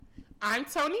I'm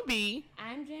Tony B.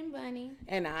 I'm Jim Bunny.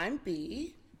 And I'm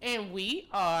B. And we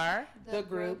are the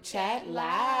Group Chat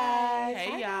Live. Hey,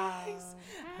 Hi, y'all. guys.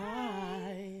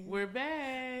 Hi. We're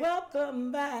back.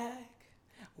 Welcome back.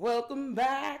 Welcome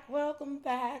back. Welcome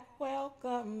back.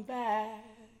 Welcome back.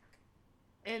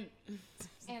 And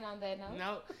on that note,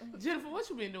 no, Jennifer, what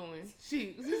you been doing?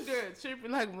 This girl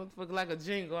tripping like a motherfucker, like a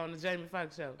jingle on the Jamie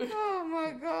Foxx show. Oh my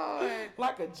God.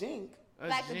 Like a jink. A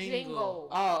jingle.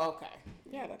 Oh, okay.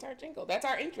 Yeah, that's our jingle. That's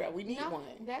our intro. We need one.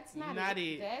 That's not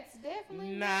it. That's definitely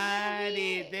not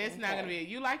it. That's not gonna be it.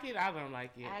 You like it? I don't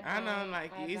like it. I don't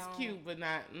like it. It's don't. cute, but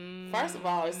not. First of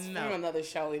all, it's from another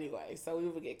show anyway, so we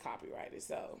would get copyrighted.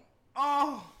 So,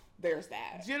 there's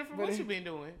that. Jennifer, what you been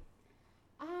doing?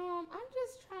 I'm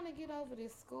just trying to get over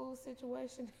this school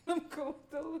situation I'm going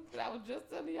through that I was just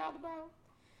telling y'all about.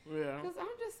 Yeah. Because I'm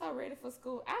just so ready for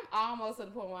school. I'm almost to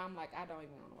the point where I'm like, I don't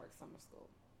even want to work summer school.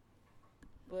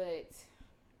 But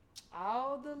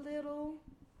all the little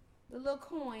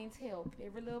coins help.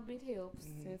 Every little bit helps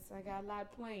since I got a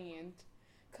lot planned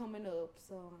coming up.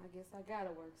 So I guess I got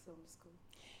to work summer school.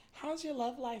 How's your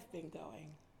love life been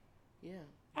going? Yeah.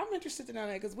 I'm interested to know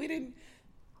that because we didn't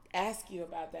ask you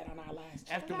about that on our last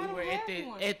show. After we were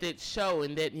at that show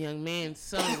and that young man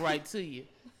sung right to you.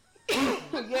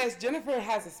 Yes, Jennifer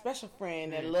has a special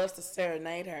friend that loves to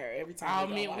serenade her every time. All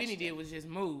me and Whitney did was just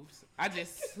moves. I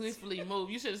just swiftly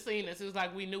moved. You should have seen us. It was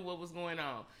like we knew what was going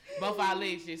on. Both our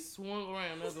legs just swung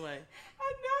around the other way.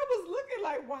 I know. I was looking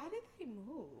like, why did they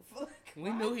move? We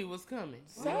knew he was coming.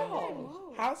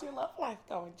 So, how's your love life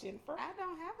going, Jennifer? I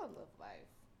don't have a love life.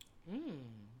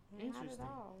 Interesting. Not at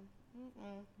all.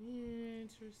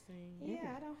 Interesting.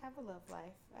 Yeah, I don't have a love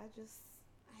life. I just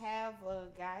have a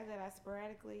guy that I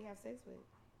sporadically have sex with.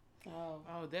 Oh,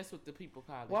 that's what the people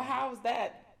call it. Well, how's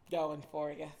that going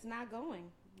for you? It's not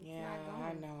going.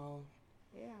 I know.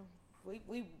 Yeah,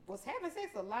 we was having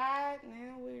sex a lot.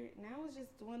 Now it's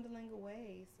just dwindling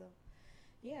away. So,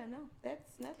 yeah, no,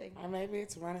 that's nothing. Or maybe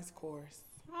it's run its course.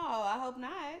 Oh, I hope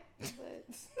not. But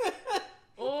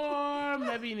or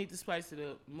maybe you need to spice it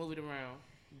up, move it around,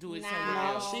 do it somewhere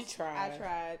else. She tried. I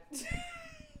tried.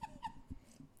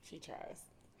 She tries.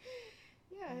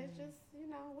 Yeah, it's just, we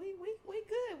good.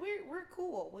 We're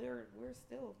cool. We're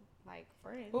still like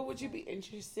friends. Well, would you be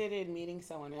interested in meeting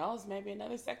someone else, maybe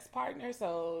another sex partner,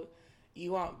 so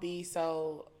you won't be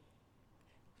so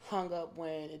hung up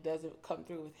when it doesn't come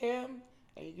through with him,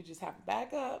 and you could just have a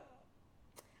backup?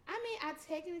 I mean, I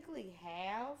technically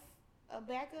have a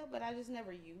backup, but I just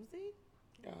never use it.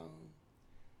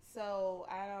 So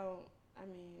I don't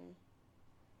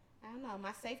know.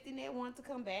 My safety net wants to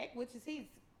come back, which is he's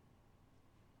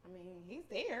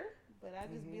there, but I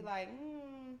just be like, I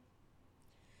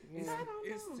don't know.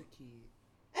 It's the kid.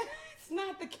 It's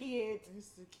not the kid. It's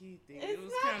the kid thing. It's It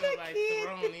was not kind of the like kid.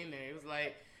 thrown in there. It was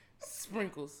like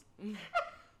sprinkles. You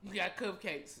got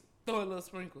cupcakes. Throw a little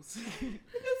sprinkles.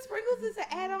 The sprinkles is an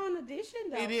add-on addition,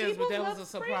 though. It is, People but that love was a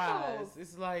surprise. sprinkles.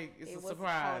 It's like it's It a was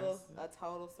surprise. A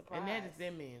total surprise. And that is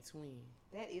that man's twin.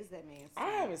 That is that man's I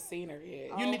haven't seen her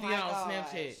yet. You need to my get on gosh.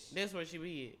 Snapchat. That's where she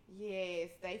be at.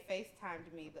 Yes, they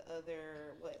FaceTimed me the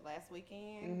other, last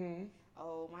weekend? Mm-hmm.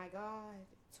 Oh, my God.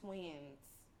 Twins.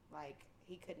 Like,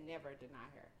 he could never deny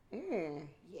her.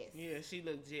 Yes. Yeah, she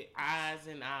looked eyes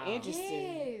and eyes.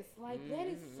 Interesting. Yes, like, that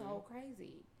is so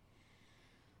crazy.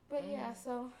 But, yeah,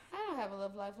 so I don't have a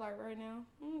love life like right now.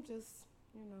 I'm just,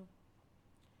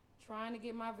 trying to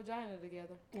get my vagina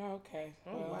together. Okay.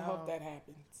 Oh, Well, I wow. hope that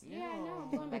happens. Yeah, I know.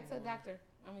 I'm going back to the doctor.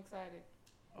 I'm excited.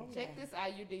 Okay. Check this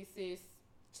IUD, sis.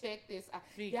 Check this.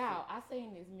 Fix Y'all, I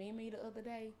seen this meme the other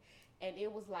day, and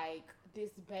it was like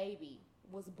this baby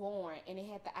was born, and it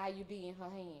had the IUD in her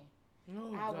hand.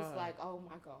 Oh, I was God. like, oh,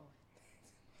 my God.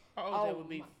 Oh, that would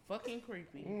be my- fucking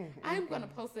creepy. I'm going to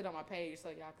post it on my page so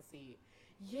y'all can see it.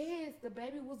 Yes, the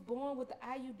baby was born with the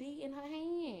IUD in her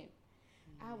hand.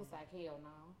 I was like, hell no.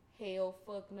 Hell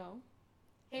fuck no.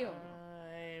 Hell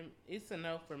no. It's a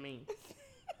no for me.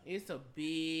 It's a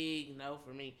big no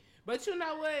for me. But you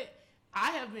know what?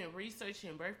 I have been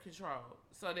researching birth control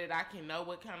so that I can know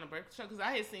what kind of birth control. Because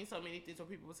I had seen so many things where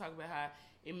people were talking about how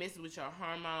it messes with your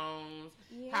hormones,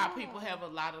 how people have a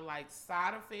lot of like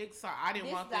side effects. So I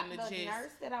didn't want them to just. The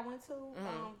nurse that I went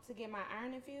to get my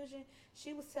iron infusion,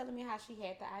 she was telling me how she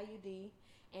had the IUD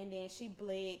and then she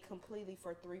bled completely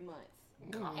for 3 months.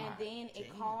 God and then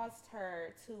it damn. caused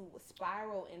her to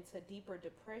spiral into deeper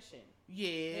depression.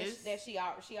 Yes. That she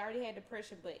already had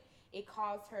depression, but it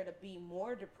caused her to be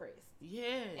more depressed.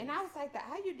 Yes. And I was like, the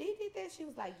IUD did that? She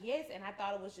was like, yes. And I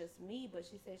thought it was just me, but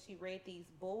she said she read these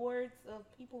boards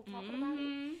of people talking about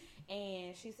it.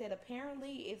 And she said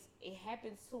apparently it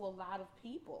happens to a lot of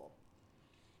people.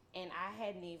 and I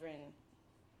hadn't even.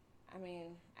 I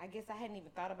mean, I guess I hadn't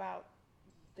even thought about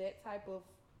that type of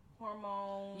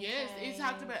hormone. Yes, it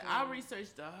talked about. change I and-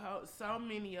 researched so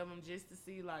many of them just to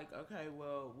see, like, okay,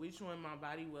 well, which one my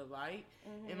body would like,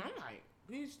 and I'm like,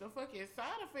 bitch, the fucking side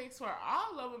effects for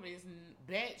all of them is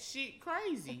batshit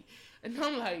crazy, and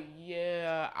I'm like,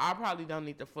 yeah, I probably don't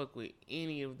need to fuck with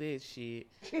any of this shit.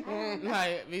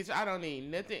 Like, bitch, I don't need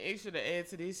nothing extra to add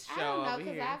to this I show don't know over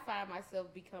because here. I find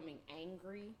myself becoming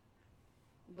angry,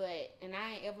 and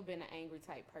I ain't ever been an angry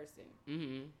type person.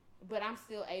 Mm-hmm. But I'm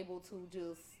still able to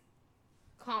just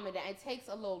calm it down. It takes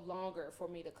a little longer for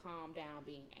me to calm down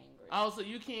being angry. Oh, so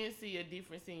you can't see a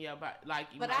difference in your body, like.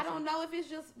 But I don't know if it's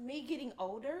just me getting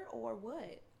older or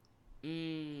what.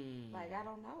 Like, I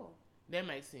don't know. That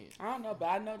makes sense. I don't know, but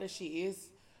I know that she is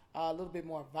a little bit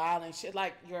more violent. She,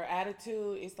 like, your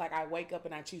attitude, it's like I wake up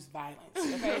and I choose violence,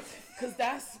 okay? Because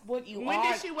that's what you When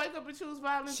are. did she wake up and choose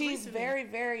violence? She's recently? very,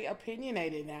 very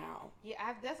opiniated now. Yeah,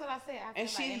 that's what I said. I And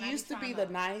feel she like, I used to be trying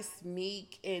the nice,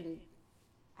 meek, and,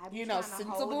 I be you know, trying to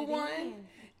hold sensible it one. in.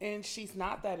 And she's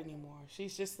not that anymore.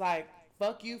 She's just like,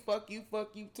 fuck you, fuck you,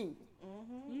 fuck you too.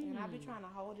 And I be trying to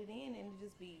hold it in and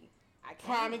just be. I can't.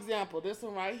 Prime example, this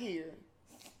one right here.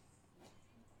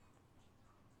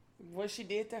 What she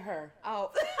did to her.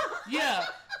 Oh. Yeah.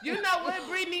 You know what,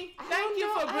 Brittany? Thank you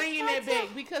know. for I bringing tried that back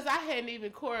to- because I hadn't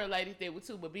even correlated that with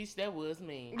two, but bitch, that was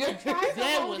mean. tried to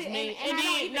That hold was it, mean. and And I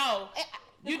don't then, even- no,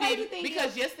 The you crazy didn't, thing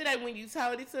because is- yesterday when you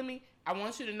told it to me, I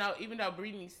want you to know, even though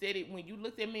Brittany said it, when you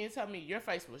looked at me and told me, your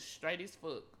face was straight as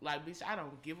fuck. Like, bitch, I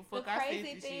don't give a The fuck. I said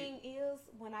crazy this thing shit. is,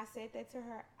 when I said that to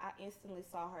her, I instantly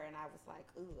saw her and I was like,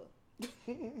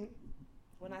 ugh.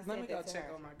 When I said Let me go that to check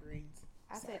her, on my greens.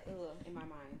 I said ugh in my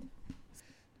mind.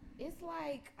 It's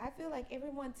like, I feel like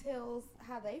everyone tells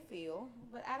how they feel,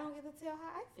 but I don't get to tell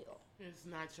how I feel. It's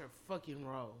not your fucking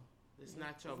role. It's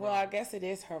not your Well, role. I guess it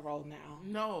is her role now.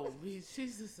 No, bitch,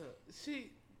 she's just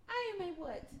she, I am a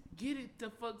what? get it the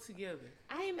fuck together.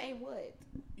 I am a what?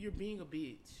 You're being a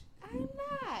bitch. I'm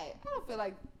not. I don't feel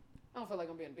like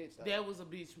I'm being a bitch though. That was a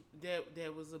bitch.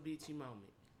 That was a bitchy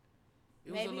moment.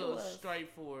 It was Maybe a it little was.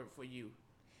 straightforward for you.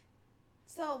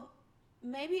 So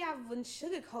maybe I've been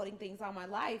sugarcoating things all my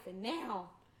life, and now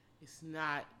It's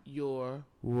not your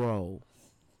role.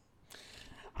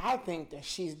 I think that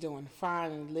she's doing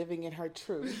fine and living in her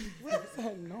truth. What is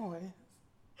that noise?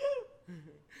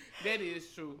 That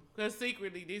is true. Cause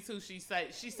secretly, this who she say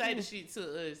the shit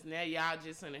to us. Now y'all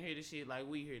just gonna hear the shit like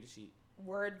we hear the shit.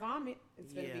 word vomit.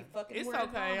 It's gonna be fucking. It's word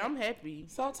okay. Vomit. I'm happy.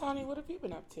 So, Tony, what have you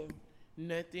been up to?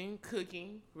 Nothing.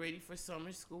 Cooking. Ready for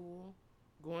summer school.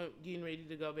 Getting ready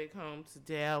to go back home to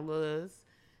Dallas,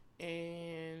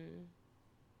 and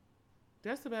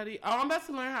that's about it. Oh, I'm about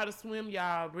to learn how to swim,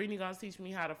 y'all. Brittany gonna teach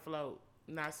me how to float,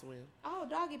 not swim. Oh,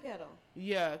 doggy pedal.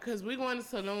 Yeah, cause we're going to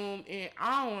Tulum, and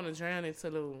I don't want to drown in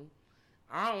Tulum.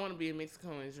 I don't want to be in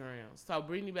Mexico and drown. So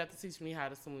Brittany about to teach me how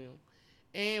to swim,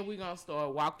 and we're gonna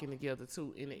start walking together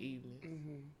too in the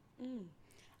evening.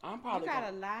 I'm You probably got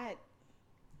gonna- a lot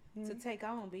to take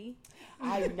on, B.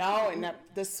 I know, and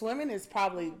the swimming is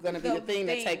probably going to be the thing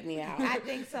to take me out. I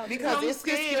think so. Because I'm it's just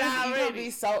scared you're going to already. be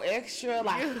so extra.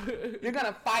 Like, you're going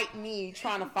to fight me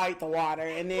trying to fight the water,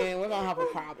 and then we're going to have a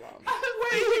problem.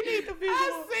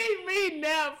 I see me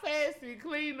now fast and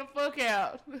clean the fuck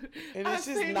out. And I it's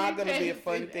just see not me going to be a fast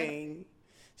fun and- thing.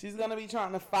 She's going to be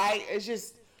trying to fight. It's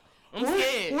just... I'm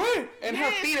scared. And her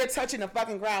Yes. feet are touching the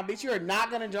fucking ground. Bitch, you are not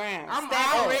going to drown. I'm Stand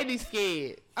up. already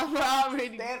scared. I'm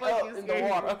already Stand fucking up in the scared.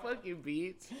 water. You fucking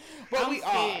bitch. But I'm we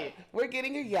scared. are. We're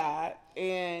getting a yacht,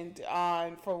 and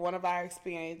for one of our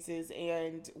experiences,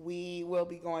 and we will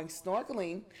be going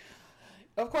snorkeling.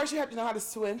 Of course, you have to know how to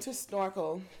swim to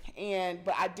snorkel,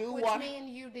 but I do Which want. me and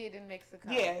you did in Mexico.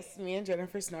 Yes, me and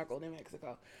Jennifer snorkeled in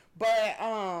Mexico, but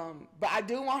I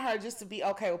do want her just to be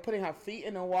okay with putting her feet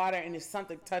in the water, and if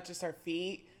something touches her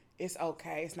feet, it's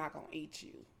okay. It's not gonna eat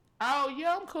you. Oh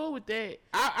yeah, I'm cool with that.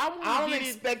 I I want don't to get it.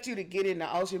 expect you to get in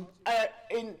the ocean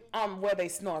where they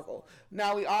snorkel.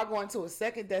 Now we are going to a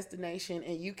second destination,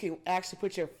 and you can actually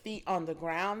put your feet on the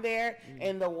ground there,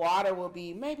 and the water will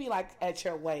be maybe like at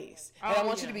your waist. And I Oh,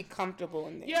 want you yeah. to be comfortable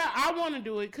in there. Yeah, I want to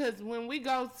do it because when we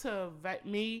go to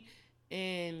me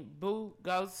and Boo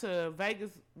go to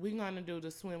Vegas, we're gonna do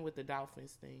the swim with the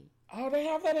dolphins thing. Oh, they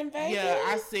have that in Vegas. Yeah,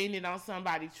 I seen it on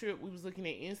somebody's trip. We was looking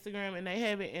at Instagram and they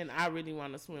have it, and I really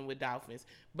want to swim with dolphins.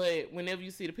 But whenever you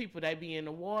see the people, they be in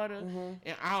the water,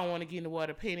 and I don't want to get in the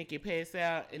water, panic, and pass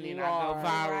out, and then I go Right.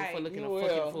 viral Right. for looking You a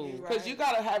fucking will. fool. Right. Because you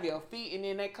gotta have your feet, and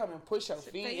then they come and push your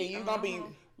feet, and you're gonna be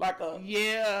like a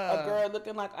Yeah, girl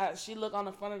looking like she look on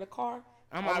the front of the car.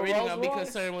 I'm On a already Rolls gonna be Royce?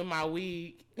 concerned with my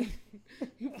wig.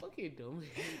 You fucking dumb.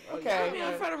 Okay.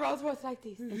 I'm in front of Rolls Royce like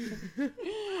this.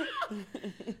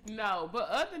 No, but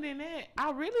other than that,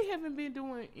 I really haven't been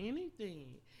doing anything.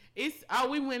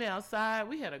 We went outside.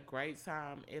 We had a great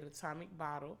time at Atomic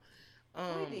Bottle.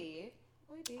 We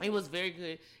did. It was very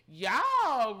good.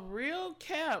 Y'all real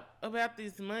cap about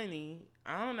this money.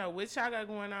 I don't know what y'all got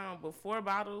going on, but 4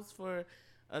 bottles for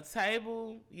a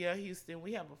table. Yeah, Houston,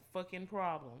 we have a fucking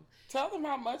problem. Tell them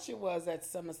how much it was at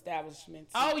some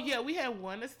establishments. Oh yeah, we had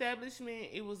one establishment.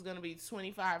 It was gonna be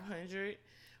 $2,500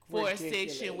 for a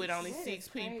section with only That 6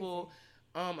 is crazy. people.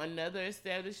 Another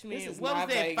establishment. This is What was not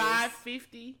that? Vegas.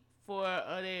 $550 for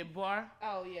that bar.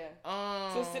 Oh yeah.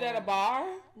 To sit at a bar?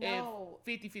 No. At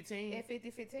 50-15. At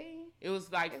 50-15? It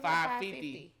was like It was like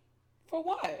 $550 For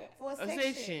what? for a a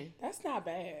section. section. That's not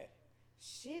bad.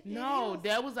 Shit. No, it is.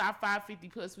 that was our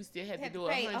 $550 plus we still had to Had do to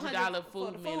pay $100 $100 for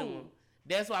food the minimum. food.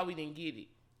 That's why we didn't get it.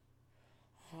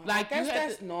 I Like guess you had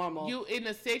that's to, normal. You in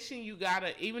the section, you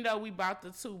gotta. Even though we bought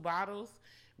the 2 bottles,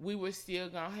 we were still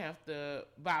gonna have to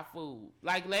buy food.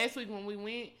 Like last week when we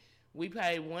went, we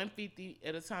paid $150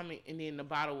 at a time, and then the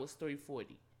bottle was $340,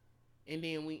 and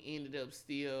then we ended up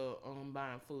still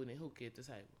buying food and hookah at the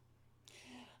table.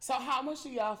 So how much do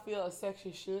y'all feel a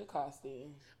section should cost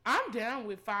then? I'm down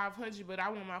with $500, but I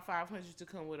want my $500 to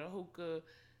come with a hookah,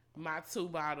 my 2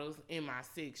 bottles in my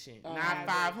section, not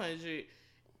 $500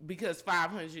 because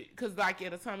 $500. Because like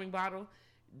at Atomic Bottle,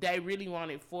 they really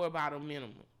wanted 4 bottle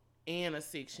minimum and a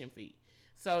section fee.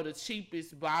 So the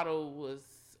cheapest bottle was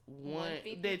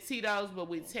 $150? the Tito's, but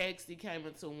with tax it came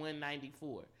into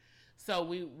 $194. So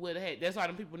we would have had. That's why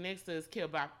the people next to us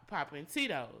kept popping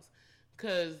Tito's,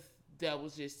 because that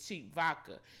was just cheap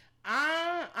vodka.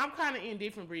 I'm kind of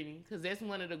indifferent, Brittany, because that's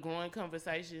one of the growing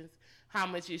conversations. How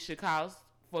much it should cost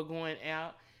for going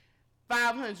out.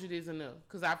 $500 is enough,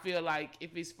 because I feel like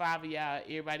if it's 5 of y'all,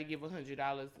 everybody give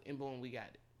 $100 and boom, we got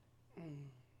it.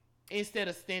 Instead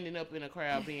of standing up in a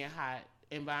crowd being hot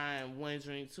and buying 1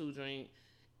 drink, 2 drink,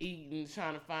 eating,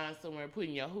 trying to find somewhere,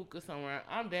 putting your hookah somewhere,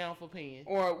 I'm down for paying.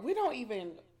 Or we don't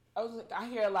even. I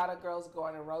hear a lot of girls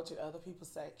going and roach in other people's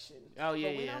section. Oh yeah,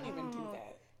 But we yeah. don't even do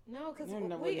that. No, because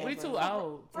No, We too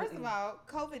old. First of all,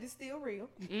 COVID is still real,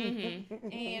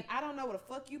 Mm-hmm. and I don't know where the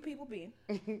fuck you people been.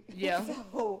 Yeah.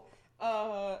 So,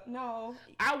 no,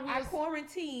 I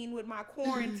quarantine with my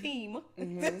quarantine, and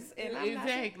I'm not-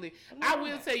 Exactly. I'm not I doing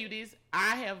will that. tell you this.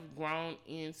 I have grown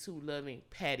into loving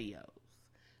patios.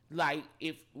 Like,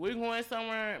 if we're going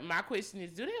somewhere, my question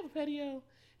is, do they have a patio?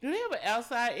 Do they have an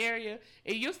outside area?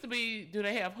 It used to be, do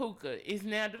they have hookah? It's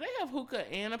now, do they have hookah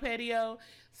and a patio?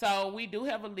 So we do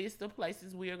have a list of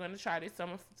places we are going to try this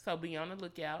summer, so be on the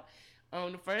lookout.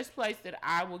 The first place that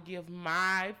I will give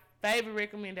my favorite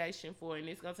recommendation for, and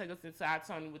it's going to take us inside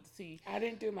Tony with the T. I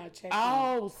didn't do my check.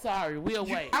 Oh, sorry. We'll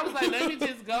wait. I was like, let me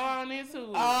just go on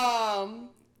into it.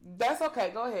 That's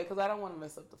okay. Go ahead, because I don't want to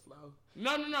mess up the flow.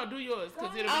 No, do yours,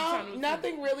 because it'll be Tony with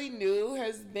Nothing really new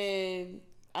has been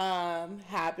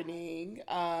happening.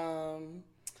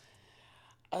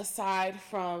 Aside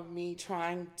from me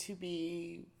trying to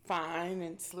be fine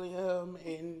and slim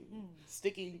and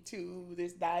sticking to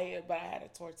this diet, but I had a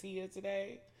tortilla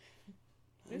today.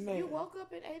 You woke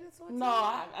up at 8 or 14? No,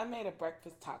 I made a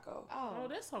breakfast taco. Oh,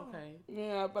 that's okay.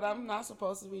 Yeah, but I'm not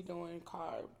supposed to be doing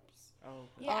carbs. Oh,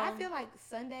 Yeah, I feel like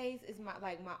Sundays is my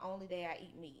only day I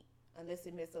eat meat, unless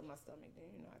it messes up my stomach.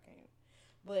 Then I can't.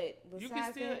 But you besides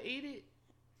can still that, eat it?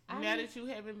 I Now mean- that you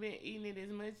haven't been eating it as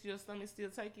much, your stomach still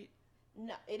take it?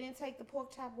 no, it didn't take the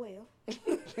pork chop well.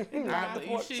 Nah, but you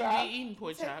pork shouldn't chop. be eating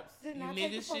pork chops. You Did not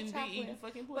take the niggas pork shouldn't chop be eating well.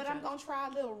 fucking pork But chops. I'm gonna try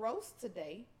a little roast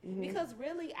today because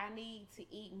really I need to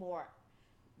eat more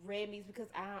red meats because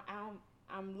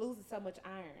I'm losing so much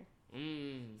iron.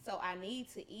 So I need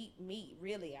to eat meat.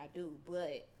 Really, I do.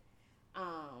 But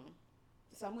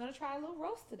so I'm gonna try a little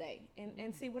roast today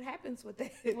and see what happens with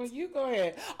that. Well, you go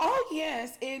ahead. Oh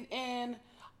yes, and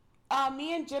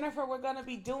me and Jennifer we're gonna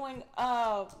be doing.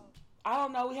 I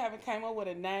don't know. We haven't came up with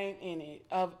a name in it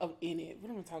in it. What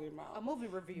am I talking about? A movie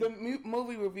review. The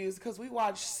movie reviews, because we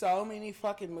watch so many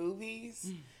fucking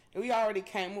movies. And we already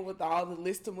came up with all the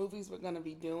list of movies we're going to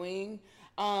be doing.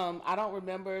 I don't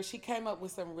remember. She came up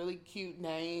with some really cute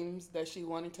names that she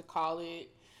wanted to call it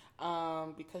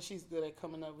because she's good at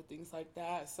coming up with things like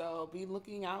that. So be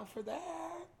looking out for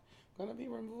that. Going to be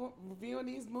reviewing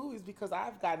these movies because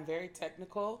I've gotten very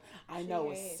technical. I know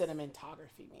what Yes.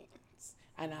 cinematography means,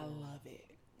 and I love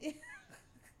it.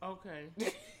 Okay.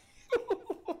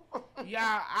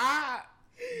 Yeah,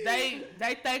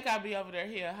 they think I be over there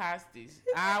here hostage.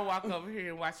 I walk over here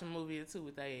and watch a movie or two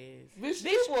with their ass. Bitch,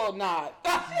 you will not.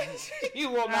 You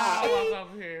will not. I walk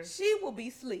over here. She will be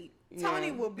asleep. Tony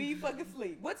Yeah. will be fucking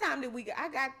asleep. What time did we get? I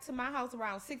got to my house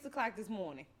around 6 o'clock this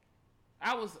morning.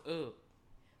 I was up.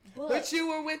 But you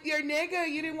were with your nigga.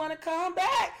 You didn't want to come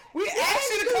back. We asked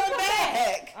you to come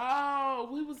back. Oh,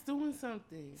 we was doing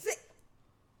something. See,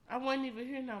 I wasn't even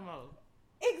here no more.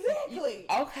 exactly.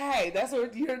 Okay, that's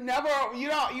what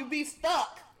you be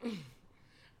stuck.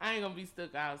 I ain't gonna be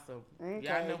stuck out something. Okay.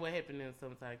 Y'all know what happened then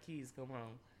sometimes. Kids come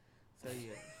home. So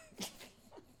yeah.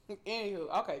 Anywho,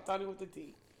 okay, Tony with the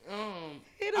T.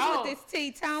 Hit us with this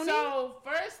tea, Tony. So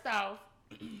first off,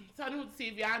 Tony with the T,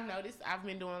 if y'all noticed, I've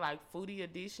been doing like foodie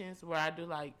editions where I do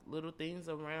like little things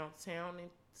around town and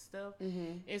stuff.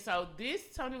 And so this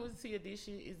Tony with the T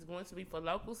edition is going to be for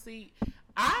local seat.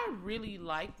 I really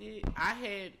liked it. I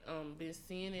had been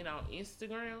seeing it on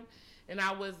Instagram, and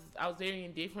I was very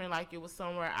indifferent, like it was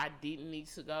somewhere I didn't need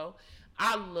to go.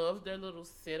 I loved their little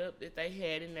setup that they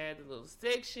had in there, the little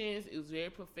sections. It was very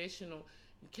professional.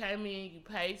 You came in, you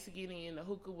paid to get in. The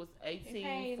hookah was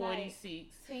 $18.46.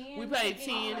 Like We paid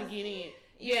 10 $10 to get in.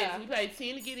 Yeah. Yes, we paid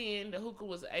 10 to get in. The hookah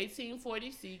was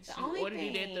 $18.46. You only ordered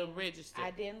it at the thing register. I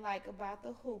didn't like about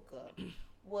the hookah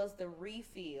was the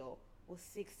refill was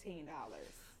 $16.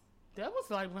 That was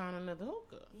like buying another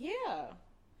hookah. Yeah.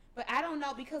 But I don't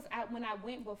know because when I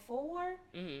went before,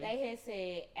 Mhm. they had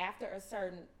said after a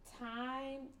certain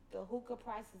time, the hookah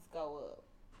prices go up.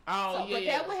 Oh, So, yeah. but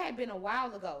that would have been a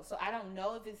while ago, so I don't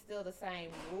know if it's still the same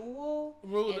rule.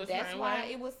 Rule and the that's same why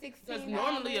way? it was $16. Because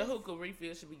normally a hookah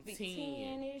refill should be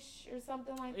 10. 10-ish or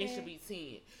something like that. It should be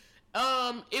 10.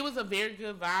 It was a very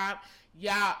good vibe.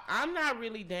 Y'all, I'm not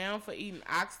really down for eating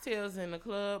oxtails in the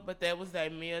club, but that was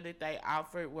that meal that they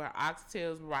offered where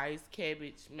oxtails, rice,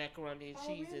 cabbage, macaroni and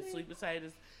cheese, and really? sweet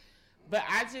potatoes. But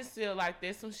I just feel like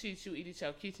that's some shit you eat at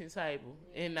your kitchen table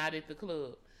and not at the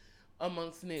club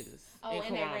amongst niggas. Oh, in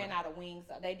and they Corona. ran out of wings.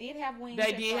 They did have wings.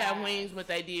 They and did have fries. wings, but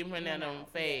they did run out of them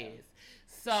Yeah. fast.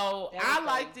 So That was I dope.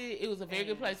 liked it. It was a very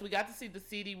good place. We got to see the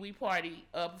City We Party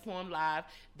perform live.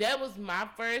 That was my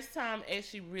first time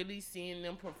actually really seeing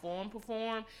them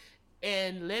perform.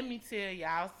 And let me tell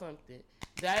y'all something.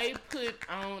 They put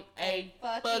on a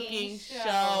fucking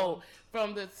show.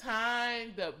 From the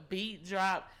time the beat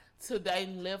dropped to they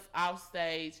left off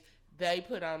stage. They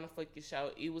put on a fucking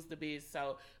show. It was the best.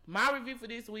 So my review for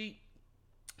this week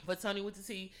for Tony with the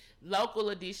T local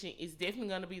edition is definitely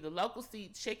going to be the local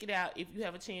seat. Check it out if you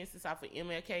have a chance. It's off of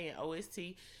MLK and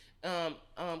OST.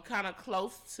 Kind of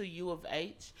close to U of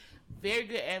H. Very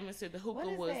good atmosphere. The hookah What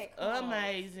is was that called?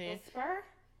 amazing. The Spur?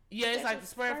 Yeah, it's That's like a the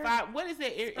Spur Spur- 5. What is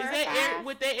that area? Is Spur that area, 5?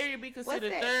 would that area be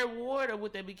considered that? third ward or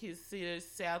would that be considered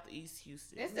Southeast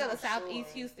Houston? That's still Not Southeast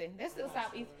sure. Houston. That's still Not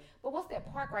Southeast. sure. But what's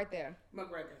that park right there?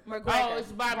 McGregor. McGregor. Oh,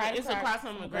 it's by Right it's across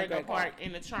from McGregor McGregor Park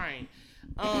in the train.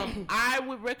 I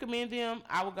would recommend them.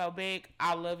 I would go back.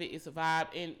 I love it. It's a vibe,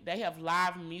 and they have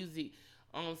live music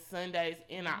on Sundays.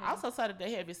 And I also saw that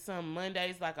they have it some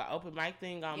Mondays, like an open mic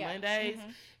thing on Yeah. Mondays.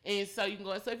 And so you can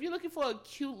go. So if you're looking for a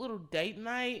cute little date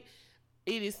night,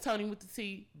 it is Tony with the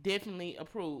T. Definitely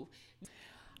approved.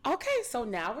 Okay, so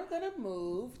now we're gonna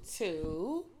move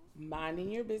to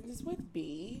Minding Your Business with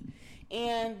B,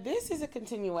 and this is a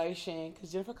continuation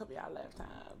because Jennifer could be out last time,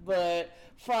 but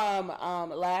from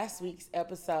last week's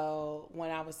episode when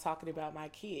I was talking about my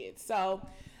kids. So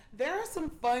there are some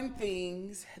fun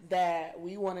things that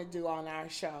we want to do on our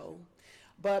show,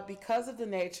 but because of the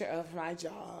nature of my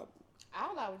job, I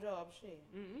don't have a job, shit.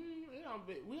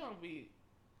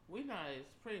 We not as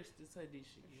pressed to say this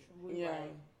shit. yeah.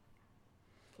 Right.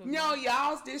 No,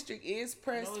 y'all's district is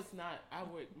pressed. No, it's not.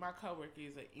 My coworker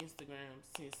is an Instagram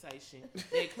sensation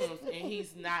that comes, and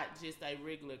he's not just a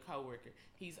regular coworker.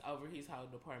 He's over his whole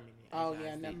department. Oh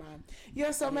yeah, never mind.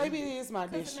 Yeah, so maybe it is my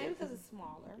Maybe district. because it's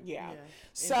smaller. Yeah. And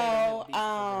So, they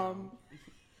don't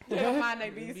They don't mind their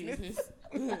have beef business.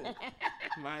 around.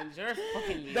 Mind your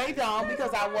fucking business. they don't,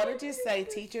 because I want to just say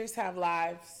teachers have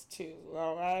lives too,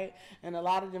 all right? And a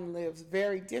lot of them live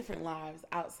very different lives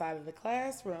outside of the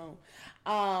classroom.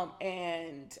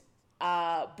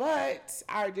 But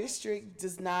our district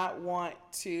does not want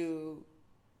to,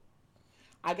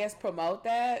 I guess, promote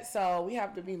that. So we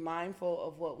have to be mindful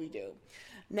of what we do.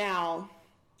 Now,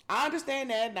 I understand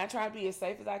that, and I try to be as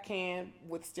safe as I can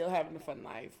with still having a fun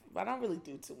life. But I don't really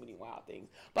do too many wild things.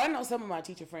 But I know some of my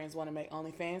teacher friends want to make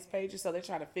OnlyFans pages, so they're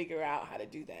trying to figure out how to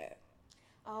do that.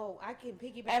 Oh, I can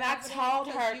piggyback. And I off of that told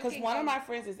her, you because can one of go- my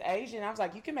friends is Asian. I was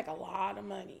like, you can make a lot of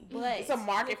money. But It's a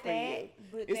market with for that, you.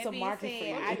 But It's that a being market for said,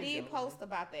 you. I did post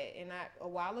about that a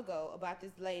while ago about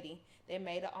this lady that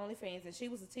made her OnlyFans, and she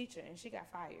was a teacher, and she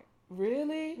got fired.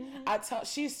 Really?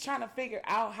 She's trying to figure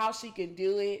out how she can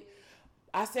do it.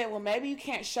 I said, well, maybe you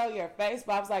can't show your face,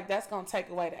 but I was like, that's going to take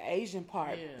away the Asian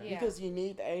part Yeah. because you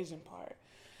need the Asian part.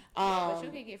 Yeah, but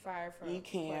you can get fired from. You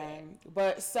can.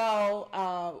 But so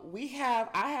I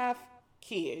have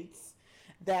kids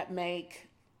that make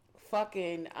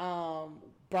fucking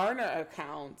burner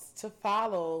accounts to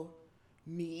follow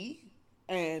me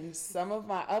and some of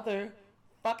my other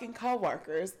fucking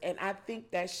coworkers, and I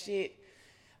think that shit.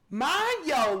 Mind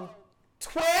your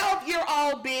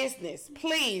 12-year-old business,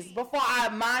 please, before I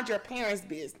mind your parents'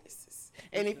 businesses.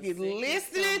 And if you're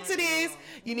listening to this,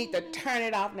 you need to turn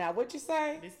it off now. What you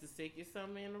say? This the second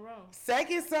summer in a row.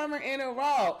 Second summer in a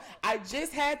row. I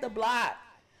just had to block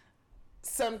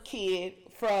some kid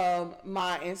from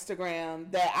my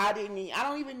Instagram that I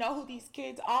don't even know who these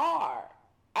kids are.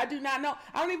 I do not know.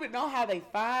 I don't even know how they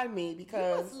find me You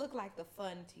because must look like the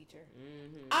fun teacher.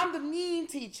 I'm the mean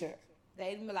teacher.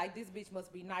 They be like, this bitch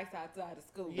must be nice outside of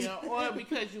school. Yeah, or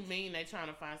because you mean they trying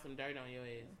to find some dirt on your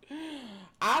ass.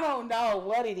 I don't know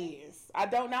what it is. I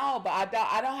don't know, but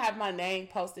I don't have my name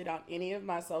posted on any of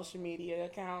my social media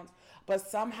accounts. But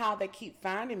somehow they keep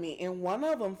finding me, and one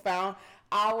of them found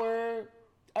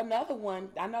another one.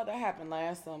 I know that happened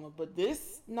last summer, but that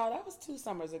was 2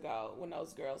 summers ago when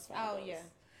those girls found us.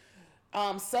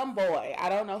 Yeah. Some boy. I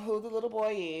don't know who the little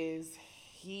boy is.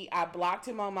 I blocked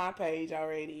him on my page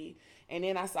already. And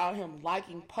then I saw him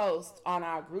liking posts on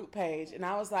our group page. And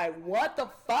I was like, what the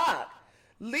fuck?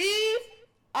 Leave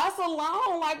us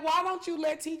alone. Like, why don't you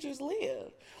let teachers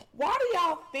live? Why do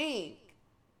y'all think?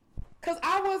 Because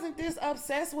I wasn't this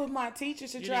obsessed with my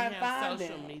teachers to try and find them. You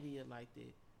didn't have social media like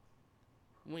that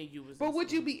when you was. But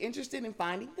would you be interested in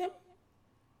finding them?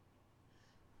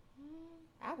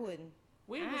 I wouldn't.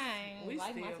 We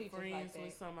like my still teachers friends like that.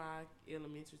 with some of our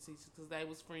elementary teachers because they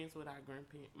was friends with our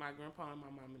my grandpa and my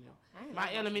mom and I ain't them. My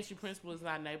like elementary principal is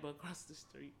our neighbor across the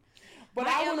street. But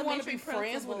My I wouldn't want to be elementary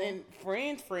friends with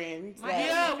principal- friends. My like-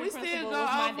 Yeah, elementary we still principal go was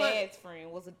out, my but- dad's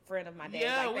friend. Was a friend of my dad's.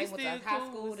 Yeah, Like we they went still to high cool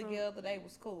school with some- together. They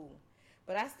was cool.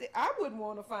 But I wouldn't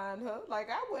want to find her. Like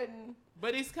I wouldn't.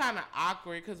 But it's kind of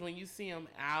awkward because when you see them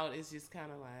out, it's just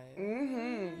kind of like.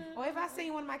 Mm-hmm. Or if I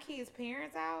seen one of my kids'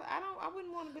 parents out, I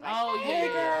wouldn't want to be like, Oh, Hey,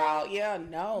 yeah. girl. Yeah,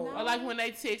 no. Or like when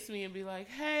they text me and be like,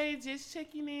 "Hey, just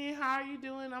checking in. How are you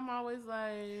doing?" I'm always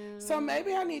like. So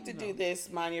maybe I need to do this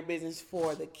mind your business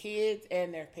for the kids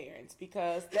and their parents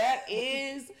because that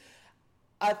is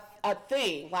a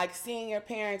thing. Like seeing your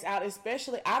parents out,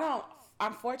 especially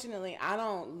unfortunately I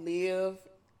don't live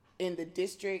in the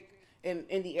district in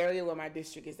the area where my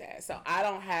district is at. So I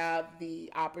don't have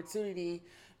the opportunity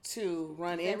to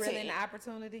run is that into really an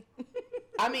opportunity?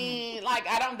 I mean, like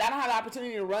I don't have the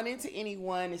opportunity to run into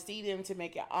anyone and see them to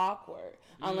make it awkward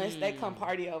unless they come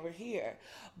party over here.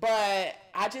 But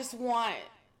I just want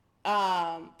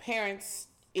parents,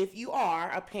 if you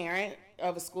are a parent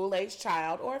of a school-age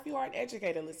child or if you are an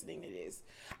educator listening to this,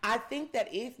 I think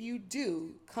that if you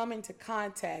do come into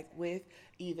contact with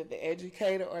either the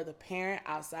educator or the parent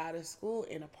outside of school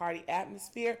in a party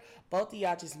atmosphere, both of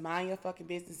y'all just mind your fucking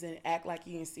business and act like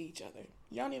you didn't see each other.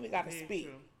 You don't even got to Very speak.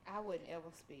 true. I wouldn't ever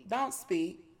speak. Don't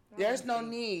speak. There's no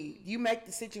need. You make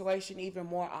the situation even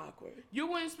more awkward. You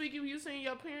wouldn't speak if you seen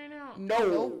your parent out.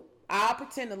 No. I'll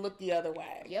pretend to look the other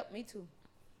way. Yep, me too.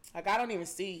 Like I don't even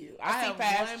see you. I see have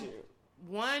past you.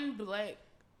 one black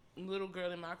little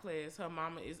girl in my class. Her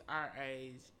mama is our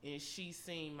age, and she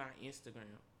seen my Instagram,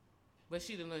 but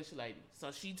she the lunch lady,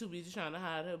 so she too busy trying to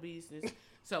hide her business.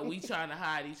 So we trying to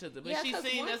hide each other. But Yeah, she 'cause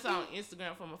seen once us on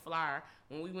Instagram from a flyer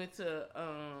when we went to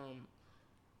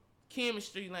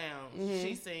Chemistry Lounge.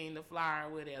 She seen the flyer,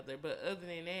 whatever. But other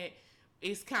than that,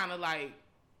 it's kind of like.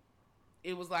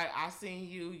 It was like, I seen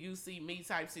you, you see me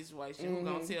type situation. Who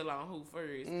gonna tell on who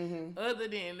first? Other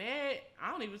than that, I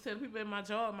don't even tell people at my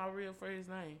job my real first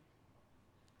name.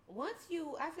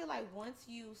 I feel like once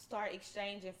you start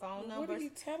exchanging phone What are numbers, you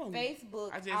telling me?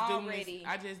 Facebook I just already.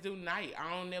 I just do night. I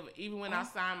don't never, even when I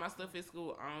sign my stuff at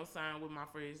school, I don't sign with my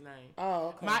first name. Oh,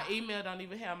 okay. My email don't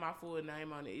even have my full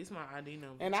name on it. It's my ID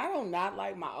number. And I do not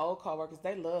like my old coworkers.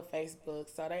 They love Facebook,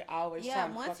 so they always Yeah, trying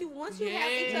to once fuck- you have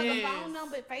each other's Yes. phone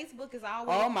number, Facebook is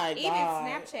always. Oh my even God.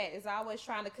 Snapchat is always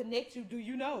trying to connect you. Do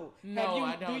you know? No,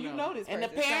 I don't Do you know. know this? And the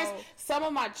person? parents, some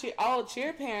of my old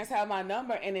cheer parents have my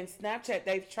number, and in Snapchat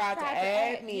they've tried to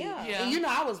add me. yeah. Yeah. And you know,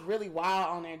 I was really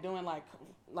wild on there doing like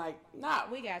like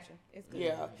not. We got you. It's good.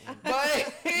 Yeah,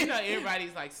 but You know,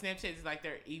 everybody's like Snapchat is like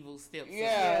their evil stepson.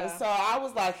 yeah. So I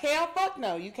was like, hell, fuck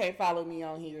no, you can't follow me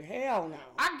on here. Hell no.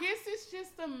 I guess it's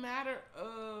just a matter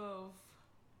of,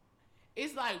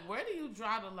 it's like, where do you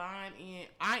draw the line in?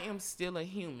 I am still a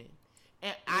human,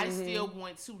 and I still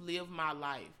want to live my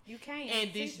life. You can't.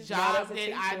 And this Not job as a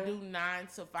that I teacher. do 9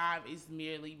 to 5 is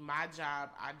merely my job.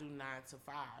 I do 9 to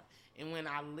 5. And when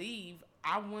I leave,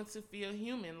 I want to feel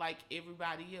human like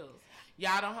everybody else.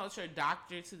 Y'all don't hold your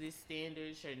doctor to this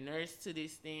standard, your nurse to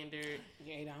this standard.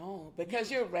 You don't, because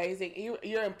you're raising,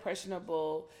 you're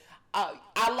impressionable.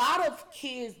 A lot of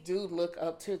kids do look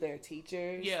up to their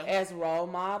teachers as role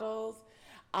models.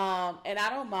 And I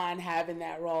don't mind having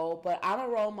that role, but I'm a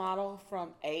role model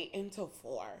from 8 until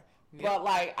 4. Yep. But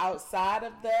like outside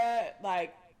of that,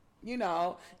 like, you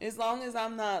know, as long as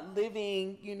I'm not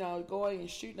living, you know, going and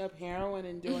shooting up heroin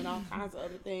and doing all kinds of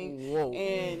other things. Whoa.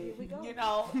 And, you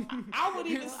know, I would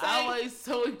even It's say, always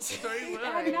so extreme.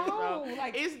 I know.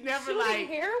 Like, it's never shooting like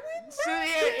heroin.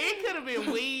 It could have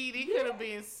been weed. It could have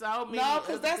been so many. No, 'cause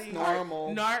other that's things.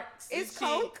 normal. Narcs. and Is shit.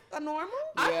 coke a normal?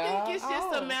 I Yeah. think it's just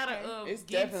a Oh, matter okay. of It's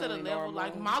getting to the definitely level. normal.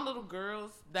 Like my little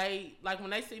girls, they like when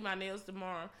they see my nails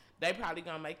tomorrow, they probably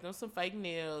gonna make them some fake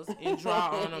nails and draw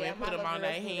on them Yeah, and my put them little on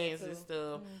their girls do that hands and too.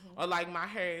 stuff. Or like my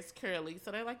hair is curly, so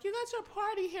they're like, "You got your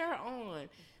party hair on."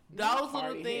 Those little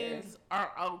party hair. things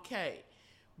are okay.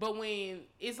 But when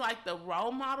it's like the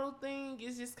role model thing,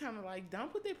 it's just kind of like,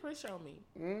 don't put that pressure on me.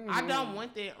 I don't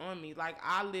want that on me. Like,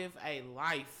 I live a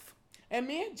life. And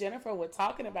me and Jennifer were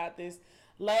talking about this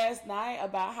last night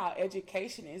about how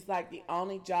education is like the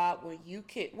only job where you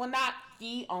can, well, not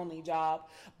the only job,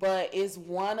 but it's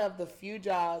one of the few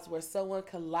jobs where someone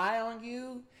can lie on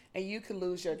you and you can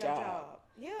lose your job.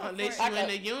 Yeah. Unless for- you're in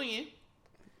the union.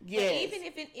 But Yes. even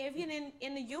if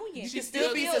in the union, You should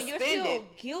still be you're still suspended.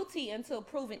 guilty until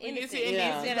proven And innocent. then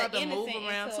Yeah. you got to Innocent move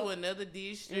around until- to another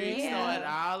district, Yeah. start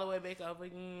all the way back up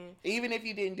again. Even if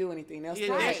you didn't do anything, they'll Yeah,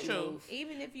 still that's let you true. move.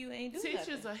 Even if you ain't do Teachers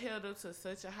nothing. are held up to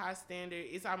such a high standard.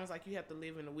 It's almost like you have to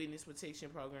live in a witness protection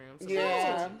program. to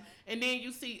Yeah. protect you. And then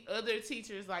you see other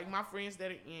teachers, like my friends that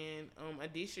are in a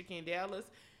district in Dallas.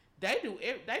 They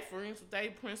friends with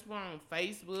their principal on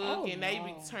Facebook, Oh, and they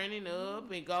be no. turning up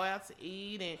and go out to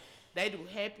eat, and they do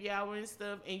happy hour and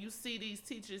stuff. And you see these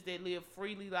teachers that live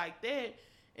freely like that,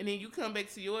 and then you come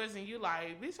back to yours and you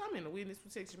like, bitch, I'm in the witness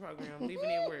protection program,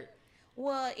 leaving at work.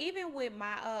 Well, even with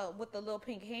my with the little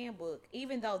pink handbook,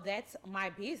 even though that's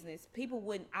my business, people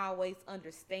wouldn't always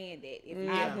understand it. If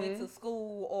I went to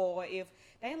school or if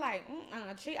they like,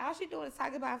 all she doing is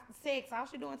talking about sex, all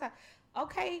she doing is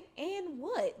okay, and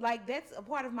what? Like, that's a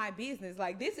part of my business.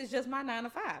 Like, this is just my 9 to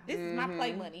 5. This is my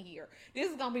play money here. This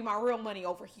is gonna be my real money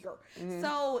over here.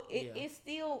 So it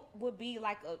still would be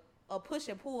like a push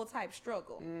and pull type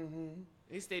struggle.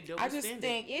 It's that double I just standard.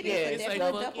 think It yeah, is a It's That's like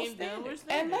what double fucking standard. double And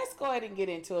standard. let's go ahead and get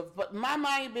into it. But mind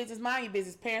your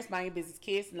business, parents mind your business,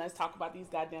 kids, and let's talk about these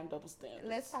goddamn double standards.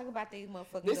 Let's talk about these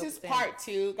motherfuckers. This is part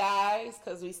 2, guys,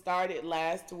 because we started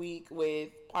last week with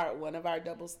part 1 of our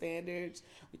double standards.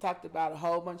 We talked about a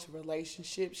whole bunch of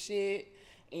relationship shit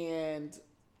and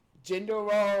gender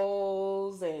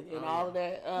roles and all of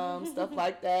that stuff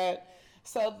like that.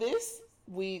 So this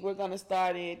week we're going to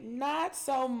start it not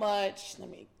so much. Let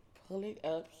me pull it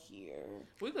up here.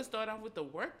 We could start off with the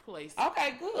workplace.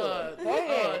 Okay, good. Go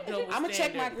ahead. double I'm going to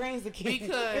check my standard. greens again.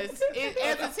 Because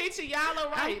as a teacher, y'all are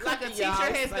right. I'm Like a cooking teacher y'all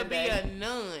has to be Sunday. a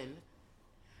nun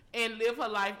and live her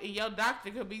life, and your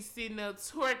doctor could be sitting up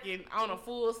twerking on a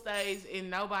full stage, and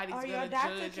nobody's Or gonna your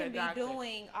doctor judge your can be doctor.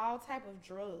 doing all type of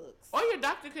drugs. Or your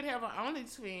doctor could have an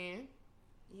OnlyFans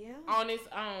Yeah. on its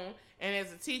own, and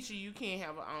as a teacher, you can't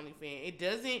have an OnlyFans. It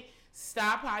doesn't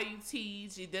stop how you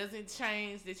teach. It doesn't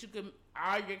change that you can.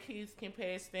 All your kids can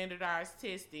pass standardized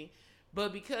testing,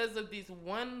 but because of this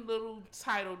one little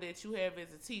title that you have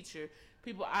as a teacher,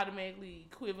 people automatically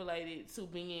equivalent it to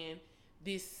being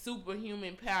this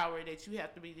superhuman power that you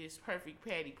have to be this perfect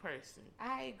patty person.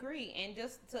 I agree. And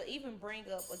just to even bring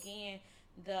up again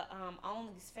the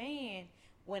OnlyFans,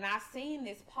 when I seen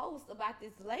this post about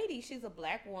this lady, she's a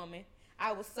black woman.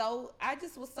 I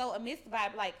just was so amazed by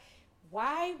it. Like,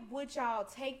 why would y'all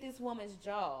take this woman's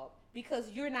job?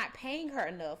 Because you're not paying her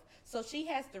enough. So she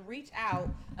has to reach out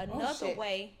another shit.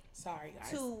 way Sorry, guys.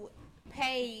 to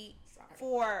pay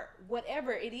for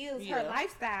whatever it is, her Yeah.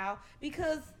 lifestyle,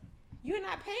 because you're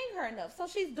not paying her enough. So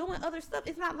she's doing other stuff.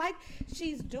 It's not like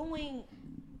she's doing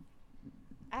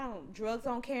drugs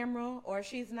on camera, or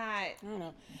she's not. I don't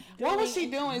know. What was she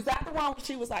doing? Is that the one where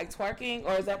she was like twerking,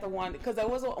 or is that the one? Because there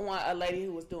was a lady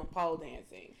who was doing pole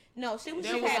dancing. No, she was.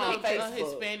 There She was had on a pictures. Facebook.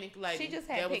 Hispanic lady She just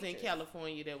had that was in pictures.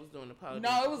 California that was doing the pole.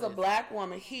 No, it was a black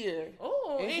woman here.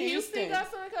 Oh, in Houston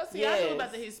got something called. See, I Yes. knew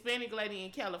about the Hispanic lady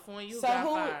in California who So got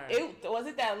who? fired. Was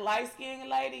it that light skinned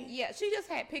lady? Yeah, she just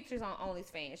had pictures on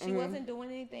OnlyFans. She wasn't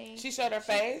doing anything. She showed her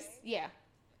face. Yeah,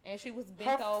 and she was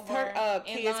bent over. Her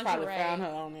in kids probably lingerie. found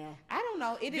her on there. I don't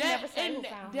know. It didn't never say who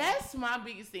found her. That's my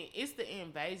biggest thing. It's the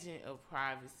invasion of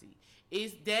privacy.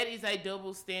 That is a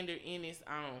double standard in its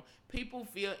own. People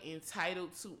feel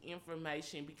entitled to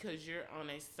information because you're on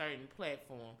a certain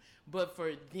platform, but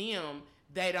for them,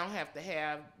 they don't have to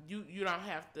have you. You don't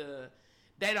have to.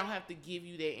 They don't have to give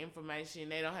you that information.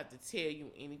 They don't have to tell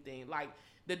you anything. Like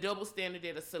the double standard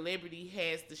that a celebrity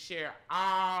has to share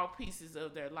all pieces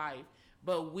of their life,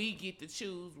 but we get to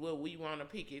choose what we want to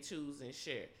pick and choose and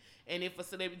share. And if a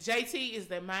celebrity, JT is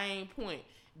the main point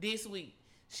this week.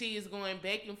 She is going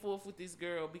back and forth with this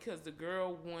girl because the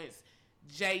girl wants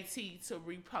JT to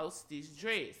repost this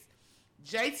dress.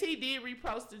 JT did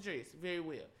repost the dress very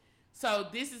well. So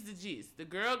this is the gist. The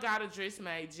girl got a dress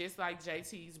made just like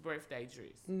JT's birthday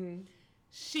dress. Mm-hmm.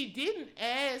 She didn't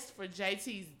ask for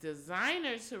JT's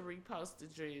designer to repost the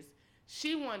dress.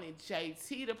 She wanted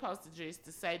JT to post the dress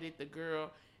to say that the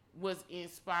girl was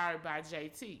inspired by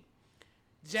JT.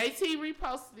 JT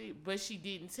reposted it, but she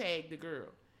didn't tag the girl.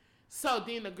 So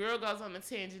then the girl goes on a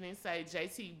tangent and say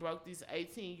JT broke this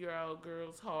 18-year-old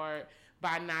girl's heart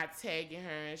by not tagging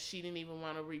her, and she didn't even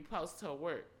want to repost her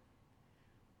work.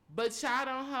 But y'all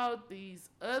don't hold these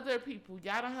other people,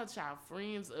 y'all don't hold y'all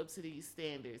friends up to these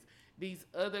standards. These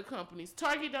other companies.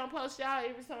 Target don't post y'all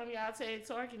every time y'all tag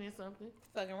Target in something.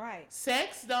 Fucking right.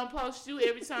 Sex don't post you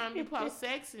every time you post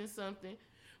sex in something.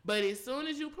 But as soon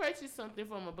as you purchase something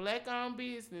from a black-owned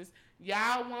business,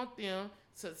 y'all want them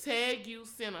to tag you,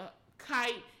 send a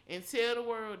kite, and tell the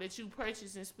world that you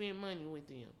purchased and spent money with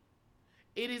them.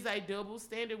 It is a double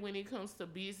standard when it comes to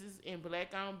business and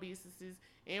black-owned businesses.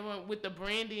 And with the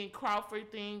Brandon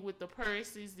Crawford thing with the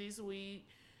purses this week,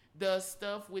 the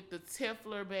stuff with the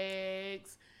Teflon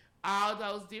bags, all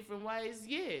those different ways,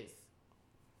 yes.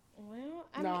 Well,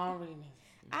 I don't really know.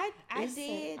 I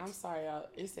did. I'm sorry, y'all.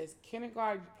 It says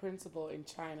kindergarten principal in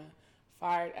China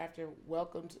fired after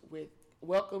welcomed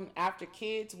after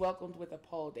kids welcomed with a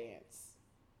pole dance.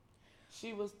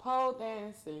 She was pole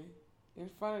dancing in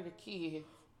front of the kids.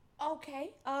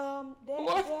 Okay.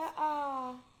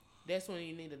 That's when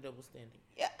you need a double standard.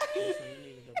 Yeah. That's when you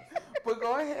need a double standard. But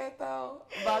go ahead though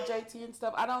about JT and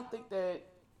stuff. I don't think that.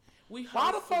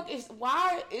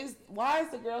 Why is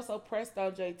the girl so pressed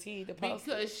on JT to post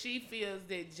because she feels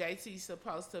that JT's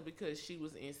supposed to because she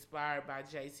was inspired by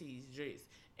JT's dress.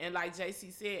 And like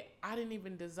JC said, I didn't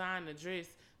even design the dress,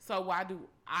 so why do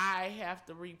I have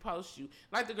to repost you?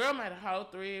 Like the girl made a whole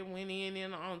thread, went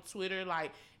in on Twitter,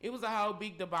 like it was a whole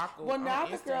big debacle. Well, now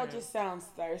on the girl Instagram. just sounds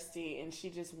thirsty and she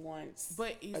just wants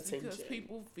But it's attention. because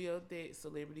people feel that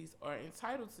celebrities are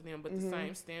entitled to them, but the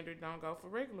same standard don't go for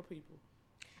regular people.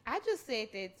 I just said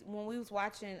that when we was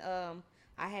watching,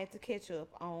 I had to catch up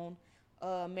on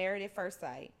Married at First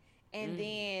Sight. And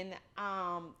then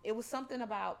it was something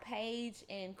about Paige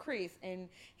and Chris. And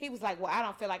he was like, well, I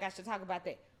don't feel like I should talk about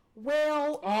that.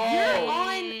 Well, you're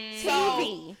on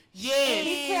TV. Yes.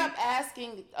 He kept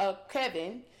asking,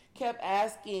 Kevin kept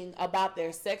asking about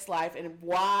their sex life and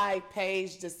why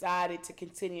Paige decided to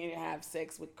continue to have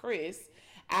sex with Chris.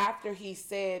 After he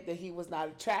said that he was not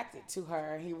attracted to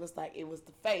her, he was like, it was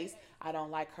the face. I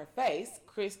don't like her face.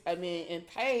 And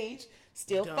Paige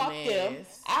still fucked him.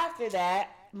 After that,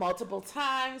 multiple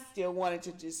times, still wanted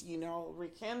to just,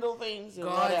 rekindle things and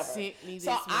God whatever. sent me this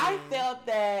So I man. felt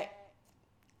that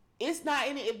it's not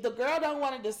any, if the girl don't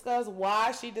want to discuss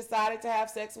why she decided to have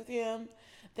sex with him,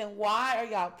 then why are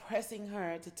y'all pressing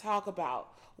her to talk about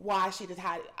why she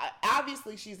decided?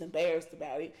 Obviously, she's embarrassed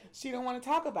about it. She don't want to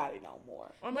talk about it no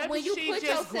more. Or maybe when you she put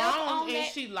just yourself grown on and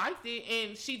that- she liked it,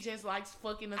 and she just likes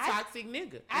fucking a toxic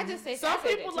nigga. I just said Some I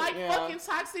said people that like too. Yeah. fucking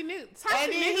toxic niggas. And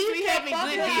Toxic then niggas be kept having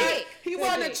fucking good her. dick. He Good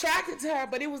wasn't dick. attracted to her,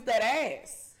 but it was that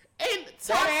ass. And That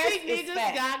toxic ass is niggas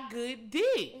fat. got good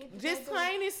dick. They Just do.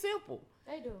 plain and simple.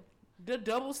 They do. The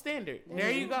double standard. There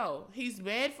you go. He's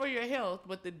bad for your health,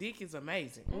 but the dick is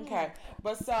amazing. Okay,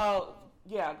 but so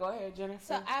yeah, go ahead, Jennifer.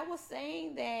 So I was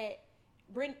saying that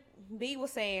Brent B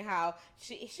was saying how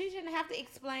she shouldn't have to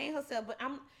explain herself, but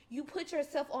you put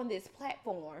yourself on this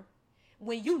platform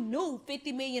when you knew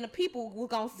 50 million of people were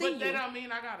gonna see But you. that don't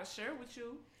mean I gotta share with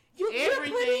you. You're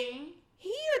Everything.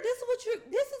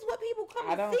 This is what people come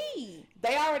I to don't- see.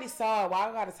 They already saw it. Why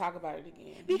I got to talk about it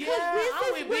again? Because Yeah, this I'm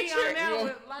is with what B you're. on that Yeah.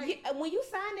 one, like, When you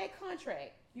sign that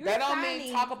contract, you're That don't signing.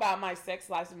 mean talk about my sex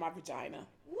life and my vagina.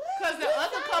 because the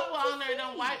other couple on there,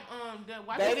 them white, the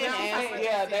white They people didn't. don't talk about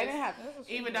Yeah, their they sex. didn't have.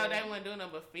 Even though they weren't doing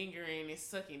nothing but fingering and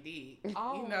sucking dick.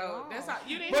 Oh, you know, wow. that's how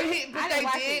you didn't. But, I but didn't they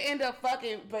watch did it. end up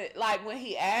fucking. But like when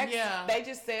he asked, Yeah. they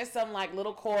just said something like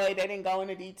little coy. They didn't go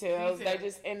into details. They Details.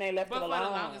 just and they left but it for alone. the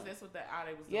longest, that's what all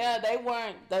they was doing.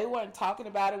 Yeah, they weren't talking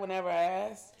about it whenever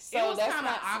asked. So it was that's kind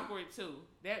of not awkward too.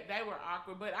 They were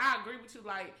awkward, but I agree with you.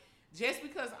 Like, just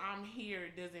because I'm here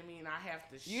doesn't mean I have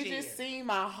to You share. just seen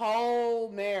my whole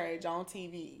marriage on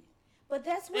TV. But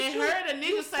that's what And you heard a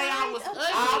you nigga say I signed was up ugly.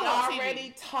 for. I've on TV.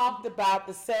 already talked about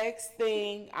the sex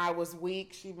thing. I was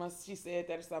weak. She said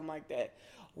that or something like that.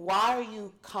 Why are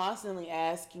you constantly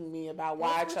asking me about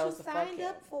why That's I what chose you to fuck signed him?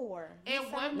 up for. You And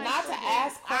what signed makes up Not for to that.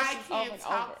 ask questions I over can't and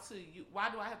talk over. to you. Why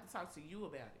do I have to talk to you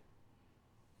about it?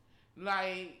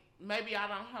 Like, maybe I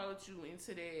don't hold you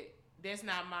into that. That's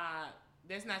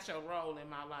not your role in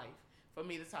my life for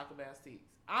me to talk about sex.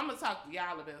 I'm gonna talk to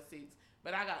y'all about sex,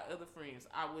 but I got other friends.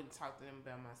 I wouldn't talk to them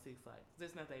about my sex life.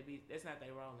 That's not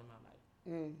their role in my life.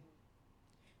 Mm.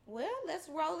 Well, let's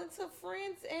roll into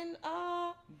friends and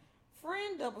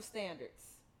friend double standards.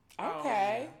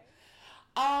 Okay.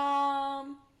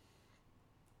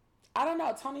 I don't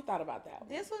know. Tony thought about that one.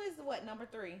 This one is what, number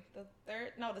 3?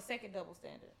 The second double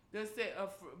standard.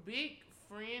 Big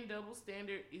friend double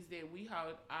standard is that we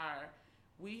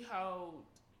hold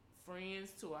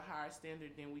friends to a higher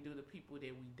standard than we do the people that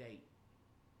we date.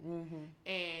 Mm-hmm.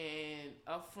 And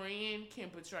a friend can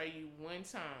betray you one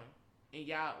time, and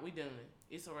y'all, we done.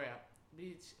 It's a wrap.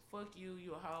 Bitch, fuck you,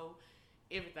 you a hoe,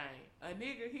 everything. A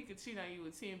nigga, he could cheat on you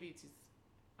with 10 bitches.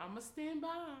 I'ma stand by.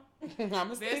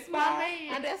 I'm a That's my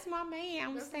man. And that's my man.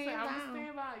 I'm That's staying what I'm saying. down. I'ma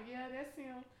stand by. Yeah, that's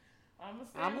him. I'ma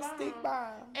stand I'm by. a stick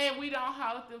by. And we don't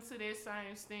hold them to that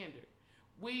same standard.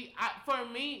 For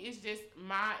me, it's just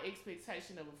my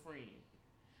expectation of a friend.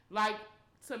 Like,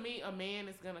 to me, a man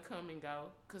is gonna come and go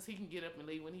because he can get up and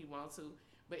leave when he wants to.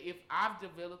 But if I've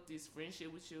developed this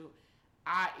friendship with you,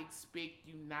 I expect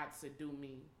you not to do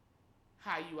me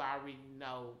how you already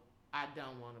know I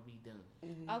don't want to be done.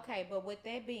 Mm-hmm. Okay, but with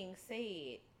that being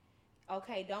said,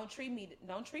 okay, don't treat me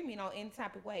no any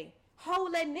type of way.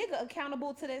 Hold that nigga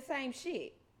accountable to that same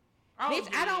shit. Oh,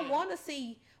 Bitch, I don't yeah. want to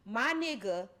see my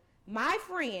nigga, my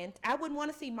friend. I wouldn't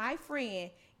want to see my friend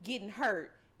getting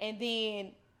hurt, and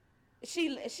then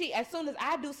she as soon as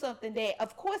I do something that,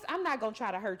 of course, I'm not gonna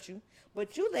try to hurt you,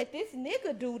 but you let this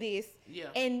nigga do this, Yeah.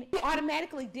 and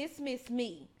automatically dismiss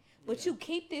me, but Yeah. you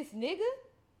keep this nigga.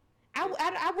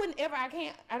 I wouldn't ever.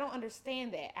 I don't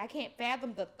understand that. I can't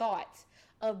fathom the thought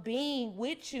of being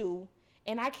with you,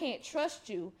 and I can't trust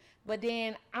you. But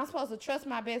then I'm supposed to trust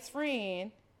my best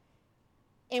friend.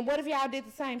 And what if y'all did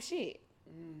the same shit?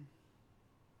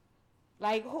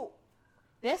 Like who?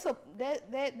 That's a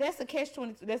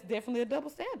catch-22. That's definitely a double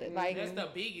standard. Like That's the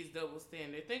biggest double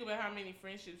standard. Think about how many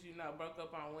friendships broke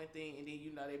up on one thing, and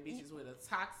then that bitch is with a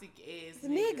toxic ass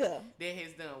Nigga. that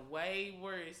has done way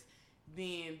worse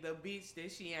than the bitch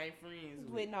that she ain't friends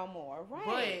with. with no more, right?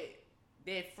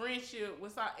 But that friendship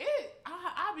was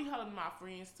I be holding my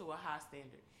friends to a high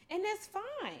standard. And that's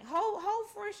fine. Hold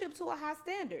friendship to a high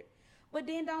standard. But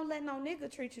then don't let no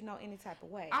nigga treat you any type of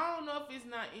way. I don't know if it's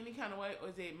not any kind of way, or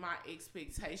is that my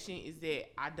expectation is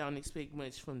that I don't expect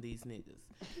much from these niggas.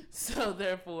 So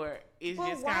therefore, it's Well,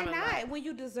 just why kind of not like, when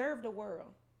you deserve the world?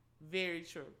 very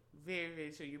true. Very,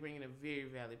 very true. You're bringing a very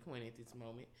valid point at this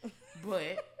moment.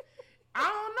 But I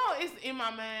don't know. It's in my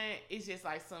mind. It's just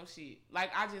like some shit.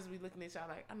 Like, I just be looking at y'all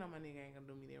like, I know my nigga ain't gonna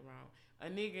do me that wrong. A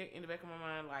nigga in the back of my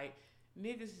mind, like,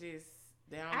 niggas just,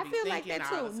 they don't I be feel like thinking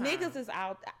that all too. the time. Niggas is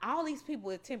out. All these people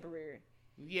are temporary.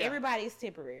 Yeah. Everybody is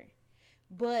temporary.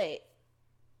 But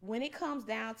when it comes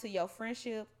down to your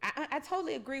friendship, I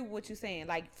totally agree with what you're saying.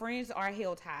 Like, friends are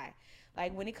held high.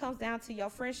 Like, when it comes down to your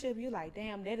friendship, you're like,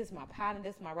 damn, that is my partner,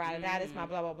 that's my ride or die, that's my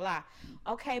blah, blah, blah.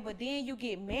 Okay, but then you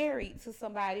get married to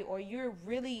somebody, or you're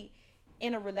really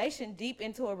in deep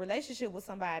into a relationship with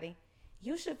somebody,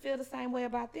 you should feel the same way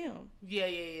about them.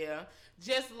 Yeah.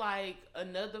 Just like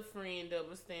another friend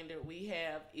double standard we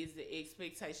have is the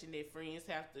expectation that friends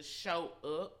have to show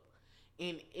up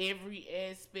in every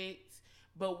aspect,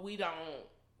 but we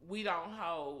don't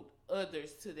hold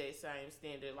others to that same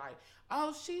standard. Like,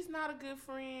 oh, she's not a good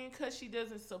friend because she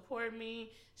doesn't support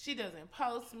me, she doesn't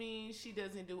post me, she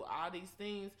doesn't do all these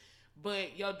things,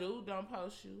 but your dude don't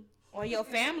post you. Or your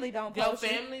family don't Your post you.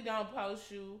 family don't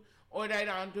post you, or they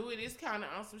don't do it. It's kind of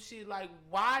on some shit like,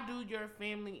 why do your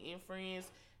family and friends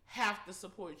have to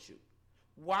support you?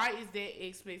 Why is that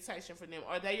expectation for them?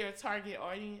 Are they your target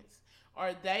audience?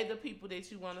 Are they the people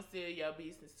that you want to sell your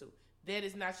business to? That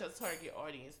is not your target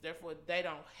audience. Therefore, they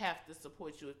don't have to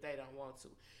support you if they don't want to.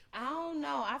 I don't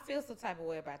know. I feel some type of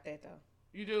way about that, though.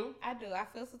 You do? I do. I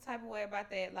feel some type of way about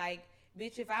that. Like,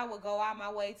 bitch, if I would go out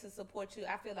my way to support you,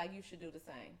 I feel like you should do the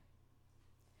same.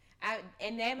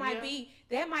 And that might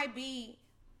be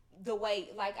the way.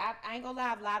 Like, I ain't gonna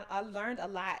lie. I learned a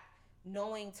lot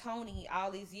knowing Tony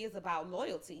all these years about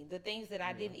loyalty, the things that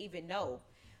I didn't even know.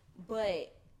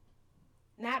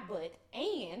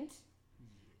 And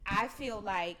I feel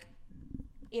like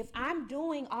if I'm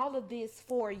doing all of this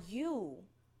for you,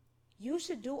 you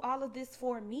should do all of this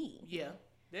for me. Yeah,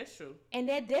 that's true. And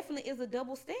that definitely is a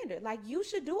double standard. Like, you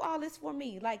should do all this for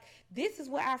me. Like, this is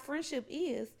what our friendship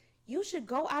is. You should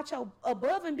go out your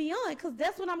above and beyond, because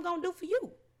that's what I'm going to do for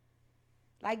you.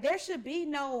 Like, there should be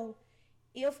no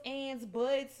ifs, ands,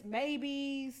 buts,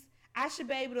 maybes. I should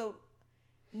be able to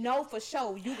know for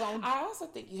sure you going to. I also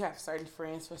think you have certain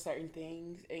friends for certain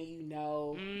things, and you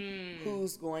know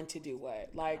who's going to do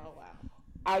what. Like, Oh, wow.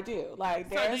 I do.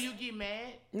 Like, So do you get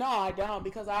mad? No, I don't,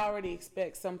 because I already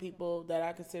expect some people that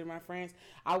I consider my friends,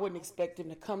 I wouldn't expect them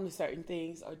to come to certain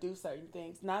things or do certain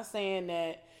things. Not saying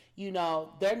that, you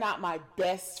know, they're not my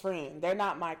best friend. They're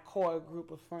not my core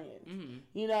group of friends. Mm-hmm.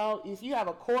 You know, if you have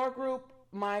a core group,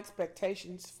 my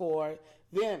expectations for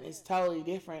them is totally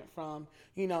different from,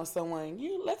 you know, someone,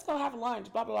 let's go have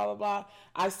lunch, blah, blah, blah, blah, blah.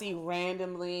 I see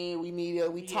randomly,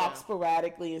 we talk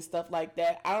sporadically and stuff like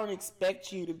that. I don't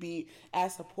expect you to be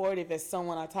as supportive as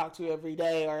someone I talk to every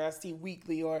day or I see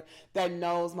weekly, or that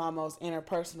knows my most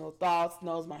interpersonal thoughts,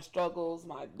 knows my struggles,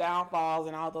 my downfalls,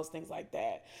 and all those things like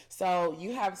that. So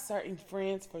you have certain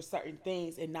friends for certain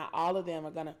things, and not all of them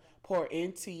are going to pour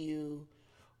into you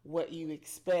what you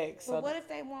expect. But what if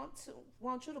they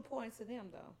want you to pour into them,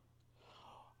 though?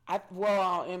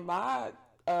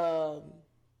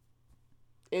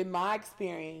 In my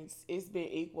experience, it's been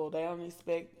equal. They don't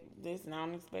expect this and I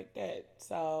don't expect that.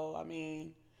 So I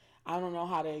mean, I don't know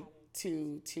how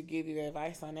to give you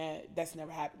advice on that. That's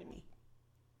never happened to me.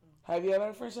 Have you ever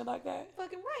had a friendship like that?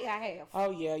 Fucking right, I have.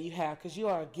 Oh yeah, you have, because you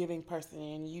are a giving person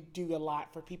and you do a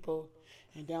lot for people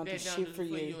and don't do shit for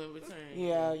you. In return.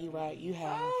 Yeah, you're right. You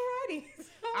have. Alrighty.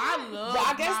 I love. But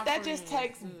I guess my that just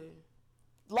friends. takes,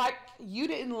 like, you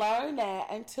didn't learn that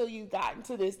until you got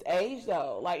into this age,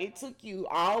 though. Like, it took you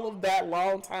all of that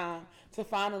long time to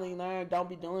finally learn don't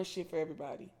be doing shit for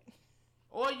everybody.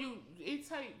 Or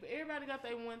everybody got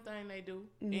their one thing they do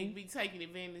and be taking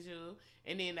advantage of,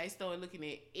 and then they start looking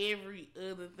at every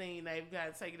other thing they've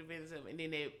got taken advantage of, and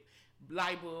then that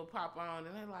light bulb pop on,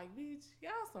 and they're like, bitch,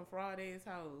 y'all some fraud ass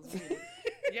hoes. Man.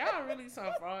 Y'all really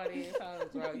some fraud ass hoes,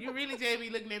 bro. You really just be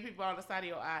looking at people on the side of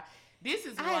your eye. This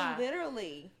is why I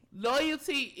literally.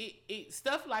 loyalty,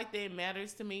 stuff like that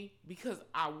matters to me, because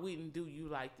I wouldn't do you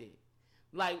like that.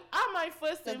 Like, I might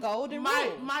fuss The and golden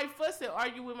might rule. fuss and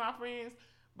argue with my friends,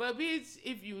 but bitch,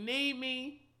 if you need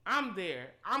me, I'm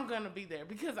there. I'm gonna be there,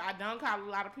 because I don't call a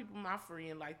lot of people my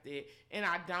friend like that, and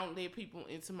I don't let people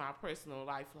into my personal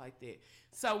life like that.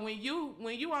 So when you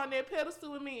on that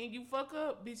pedestal with me and you fuck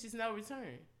up, bitch, it's no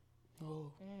return.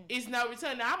 Oh. It's no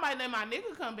return. Now, I might let my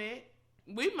nigga come back.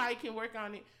 We might can work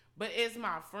on it. But as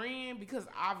my friend, because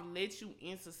I've let you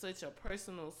into such a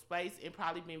personal space and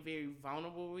probably been very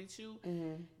vulnerable with you,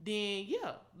 then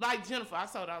yeah. Like Jennifer, I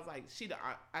told her, I was like,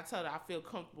 I told her I feel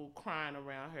comfortable crying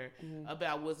around her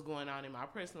about what's going on in my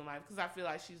personal life, because I feel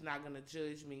like she's not going to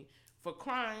judge me for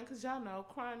crying, because y'all know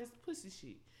crying is pussy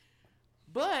shit.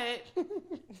 But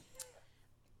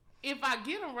if I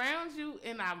get around you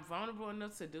and I'm vulnerable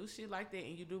enough to do shit like that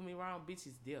and you do me wrong, bitch,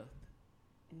 it's death.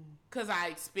 Because I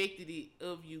expected it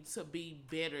of you to be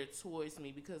better towards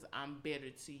me, because I'm better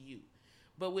to you.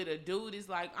 But with a dude, it's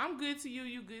like, I'm good to you,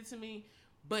 you good to me,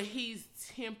 but he's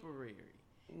temporary.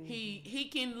 He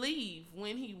can leave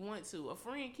when he wants to. A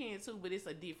friend can too, but it's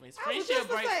a difference.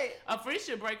 A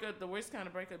friendship breakup, the worst kind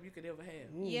of breakup you could ever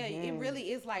have. Yeah, it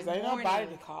really is like Ain't mourning. nobody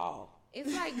to call.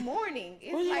 It's like mourning.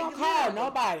 It's Who you like gonna call? literally.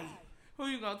 Nobody. Who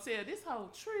you gonna tell? This whole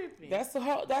tripping. That's the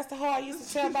hoe I used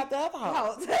to tell about the other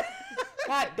hoe. Oh.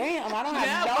 God damn, I don't have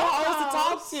Yeah, no hoes. hoes to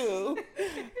talk to.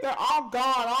 They're all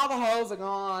gone. All the hoes are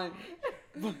gone.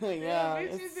 Yeah,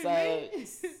 it's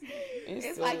sucks.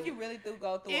 It's like you really do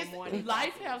go through a morning.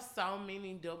 Life has so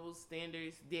many double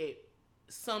standards that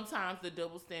sometimes the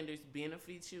double standards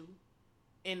benefit you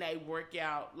and they work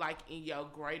out like in your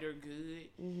greater good.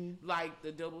 Like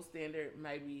the double standard,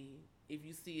 maybe if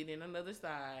you see it in another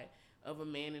side of a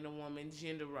man and a woman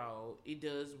gender role, it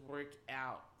does work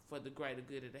out for the greater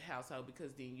good of the household,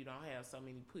 because then you don't have so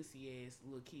many pussy ass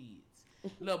little kids,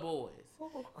 little boys,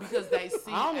 because they see.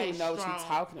 I don't even know what you're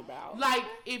talking about. Like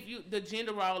if you the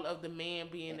gender role of the man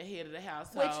being the head of the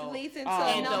household, which leads into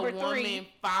and number the 3. woman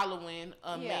following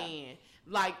a man.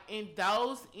 Like in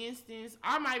those instances,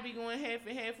 I might be going half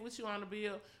and half with you on the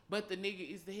bill, but the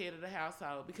nigga is the head of the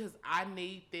household, because I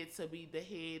need that to be the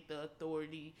head, the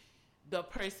authority, the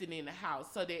person in the house,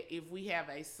 so that if we have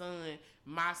a son,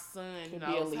 my son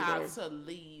knows how to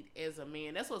lead as a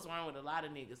man. That's what's wrong with a lot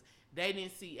of niggas. They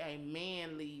didn't see a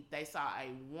man lead, they saw a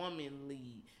woman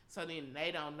lead. So then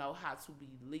they don't know how to be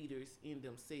leaders in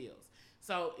themselves.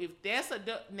 So if that's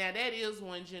now that is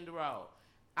one gender role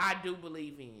I do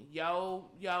believe in. Yo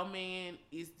man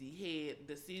is the head,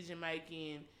 decision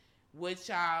making, what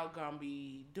y'all gonna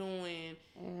be doing,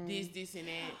 this and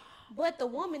that. But the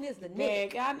woman is the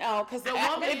nigga. I know, because if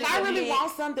I really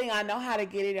want something, I know how to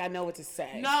get it. I know what to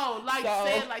say. No, like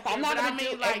say like that. I'm not gonna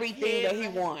do like everything that he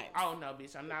wants. Oh no,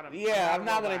 bitch, I'm not. I'm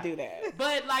not gonna do that.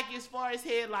 But like as far as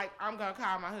head, like I'm gonna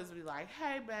call my husband, be like,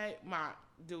 hey babe, my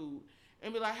dude,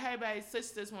 and be like, hey babe,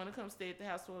 such just want to come stay at the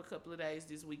house for a couple of days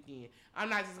this weekend. I'm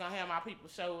not just gonna have my people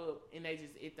show up and they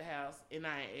just at the house and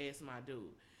I ain't ask my dude.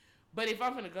 But if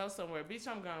I'm gonna go somewhere, bitch,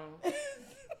 I'm gone.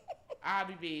 I'll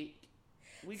be back.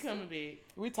 We coming back.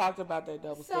 We talked about that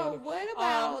double standard. So what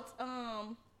about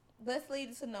let's lead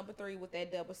into number 3 with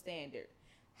that double standard.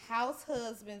 House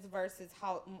husbands versus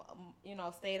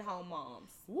stay-at-home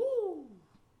moms. Woo.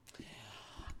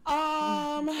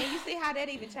 And you see how that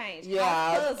even changed.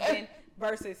 Yeah. House husband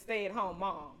versus stay-at-home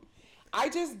mom. I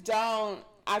just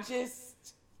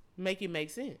make it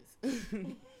make sense.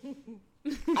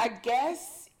 I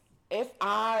guess if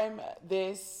I'm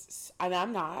this, and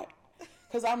I'm not,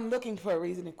 because I'm looking for a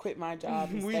reason to quit my job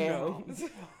and stay home.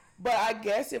 But I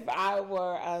guess if I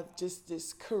were just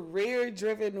this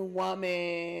career-driven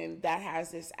woman that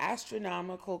has this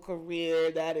astronomical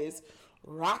career that is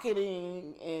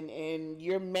rocketing and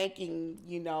you're making,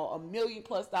 $1 million+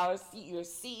 you're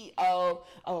CEO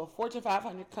of a Fortune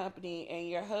 500 company, and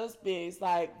your husband is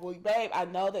like, well, babe, I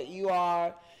know that you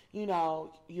are,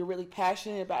 you're really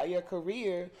passionate about your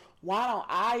career. Why don't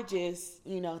I just,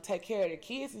 take care of the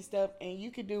kids and stuff, and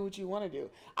you can do what you want to do?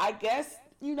 I guess,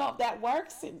 that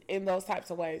works in those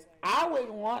types of ways. I'm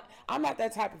not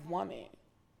that type of woman.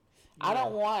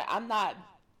 Yeah.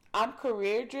 I'm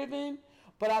career driven,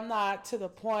 but I'm not to the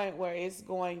point where it's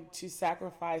going to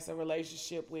sacrifice a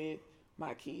relationship with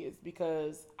my kids,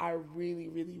 because I really,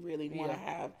 really, really want to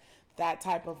have that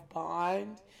type of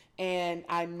bond. And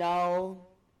I know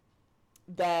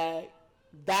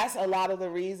that's a lot of the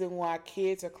reason why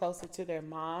kids are closer to their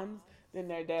moms than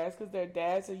their dads, because their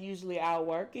dads are usually out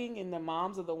working, and the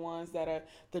moms are the ones that are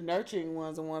the nurturing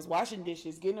ones, the ones washing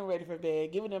dishes, getting them ready for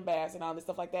bed, giving them baths and all this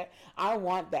stuff like that. I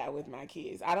want that with my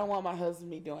kids. I don't want my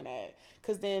husband to be doing that,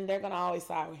 because then they're going to always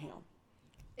side with him.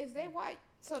 Is they white?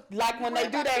 So like when they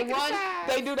do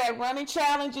that running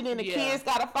challenge, and then the kids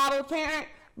got to follow the parent.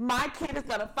 My kid is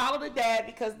going to follow the dad,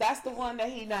 because that's the one that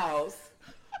he knows.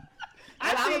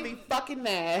 And I'm going to be fucking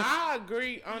mad. I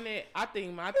agree on that. I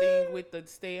think my thing with the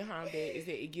stay-at-home dad is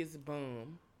that it gets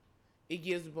bum. It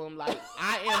gets bum. Like,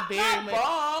 I am very much...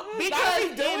 Because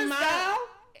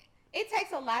it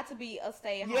takes a lot to be a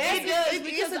stay-at-home. Yes, it does.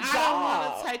 Because I don't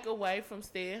want to take away from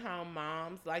stay-at-home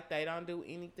moms. Like, they don't do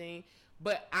anything.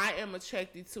 But I am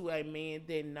attracted to a man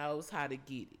that knows how to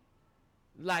get it.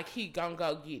 Like, he gonna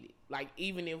go get it. Like,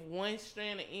 even if one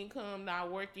strand of income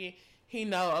not working... He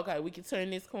know, okay, we can turn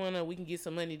this corner, we can get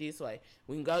some money this way.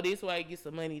 We can go this way, get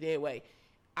some money that way.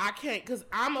 I can't, because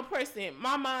I'm a person,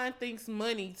 my mind thinks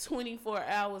money 24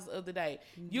 hours of the day.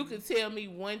 Mm-hmm. You can tell me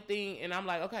one thing, and I'm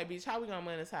like, okay, bitch, how we going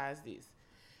to monetize this?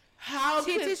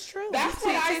 Shit is true. That's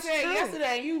what I said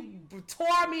yesterday. You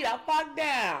tore me the fuck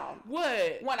down.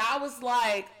 What? When I was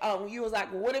like, you was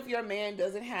like, well, what if your man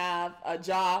doesn't have a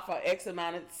job for X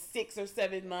amount of 6 or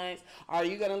 7 months? Are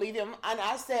you going to leave him? And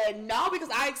I said, no, because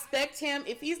I expect him,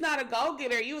 if he's not a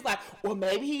go-getter. You was like, well,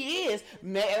 maybe he is.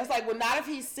 And it's like, well, not if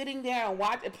he's sitting there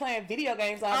and playing video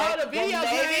games all day. Oh, the video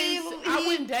games. I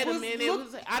wouldn't date a man.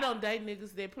 I don't date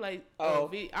niggas that play I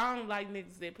don't like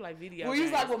niggas that play video games. Well, you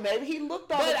was like, well, maybe he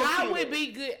looked on the I would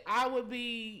be good. I would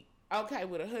be okay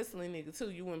with a hustling nigga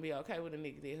too. You wouldn't be okay with a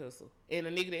nigga that hustle. And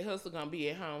a nigga that hustle gonna be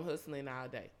at home hustling all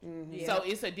day. Mm-hmm. Yeah. So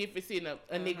it's a difference in a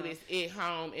nigga that's at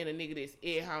home and a nigga that's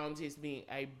at home just being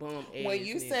a bum ass. When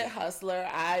you said hustler,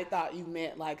 I thought you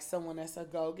meant like someone that's a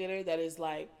go getter that is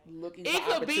like looking. It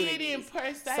for could be it in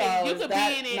per se. So you could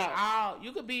be in it all.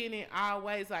 You could be in it all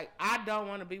ways. Like I don't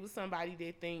want to be with somebody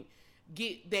that think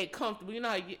get that comfortable. You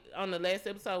know, on the last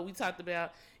episode we talked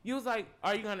about, you was like,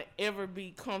 are you gonna ever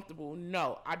be comfortable?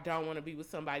 No, I don't want to be with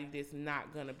somebody that's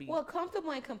not gonna be. Well,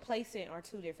 comfortable and complacent are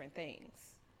two different things.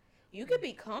 You could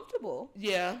be comfortable,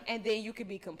 yeah, and then you could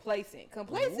be complacent.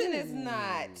 Complacent is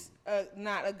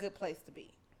not a good place to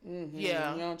be. Mm-hmm.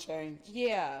 Yeah, you don't change.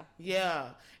 Yeah,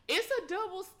 it's a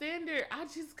double standard. I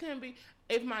just couldn't be.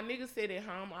 If my nigga sat at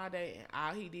home all day and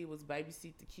all he did was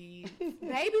babysit the kids,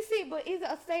 babysit, but is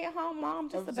a stay-at-home mom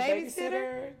just a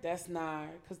babysitter? That's not,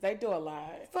 because they do a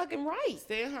lot. Fucking right.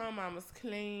 Stay-at-home mamas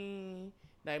clean.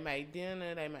 They make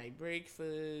dinner. They make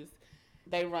breakfast.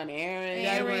 They run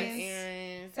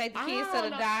errands. Take the kids to the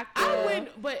doctor.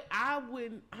 I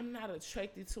wouldn't. I'm not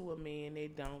attracted to a man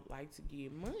that don't like to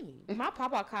give money. My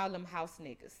papa called them house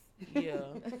niggas. Yeah,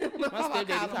 my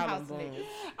stepdaddy called them bums.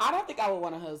 I don't think I would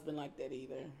want a husband like that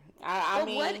either. I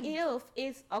mean, what if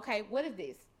it's okay? What if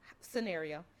this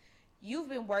scenario? He's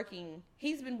been working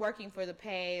for the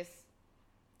past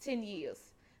 10 years.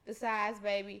 Besides,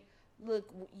 baby,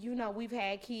 look, you know, we've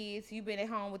had kids. You've been at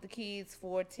home with the kids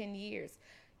for 10 years.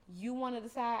 You want to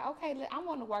decide, okay, I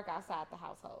want to work outside the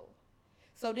household.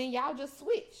 So then y'all just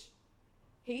switch.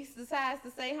 He decides to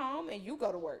stay home and you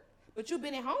go to work. But you've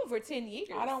been at home for 10 years.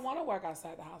 I don't want to work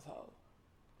outside the household.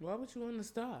 Why would you want to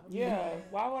stop? Yeah.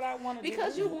 Why would I want to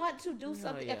Because you want to do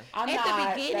something. Yeah. At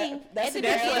the beginning. That's what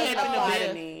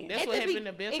happened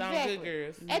to Beth on Good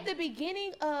Girls. At the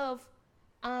beginning of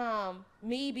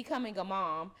me becoming a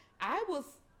mom, I was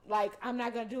like, I'm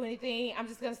not going to do anything. I'm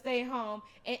just going to stay home.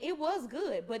 And it was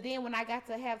good. But then when I got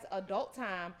to have adult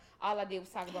time, all I did was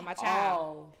talk about my child.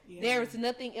 Oh, yeah. There was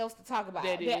nothing else to talk about.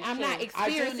 I'm not experiencing I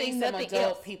do need nothing some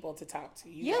adult else. people to talk to.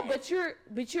 Yeah, but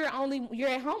you're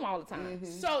at home all the time. Mm-hmm.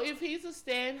 So if he's a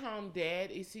stay-at-home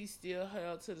dad, is he still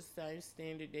held to the same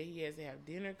standard that he has to have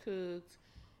dinner cooked?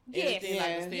 Yes. Everything like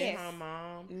a stay-at-home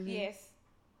mom? Mm-hmm. Yes.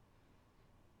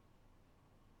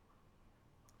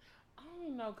 I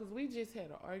don't know, because we just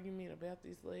had an argument about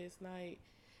this last night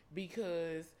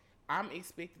because I'm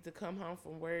expected to come home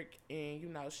from work and, you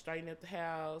know, straighten up the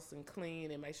house and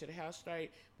clean and make sure the house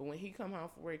straight. But when he come home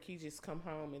from work, he just come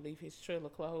home and leave his trailer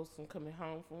closed from coming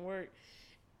home from work.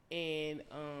 And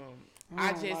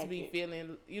I just like be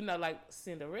feeling, you know, like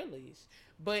Cinderella-ish.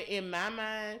 But in my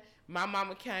mind, my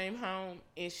mama came home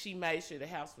and she made sure the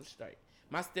house was straight.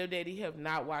 My stepdaddy have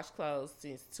not washed clothes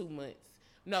since 2 months.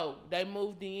 No, they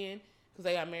moved in because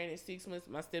they got married in 6 months.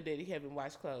 My stepdaddy haven't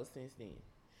washed clothes since then.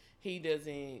 He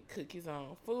doesn't cook his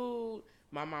own food.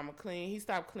 My mama clean. He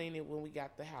stopped cleaning when we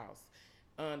got the house,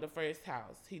 the first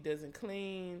house. He doesn't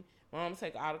clean. My mama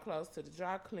take all the clothes to the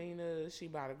dry cleaner. She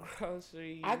buy the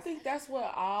groceries. I think that's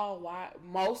what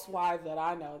most wives that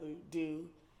I know do.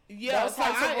 Yeah, so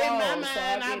in my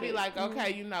mind, I'd be like,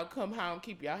 okay, you know, come home,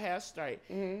 keep your hair straight.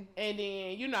 Mm-hmm. And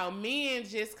then, you know, men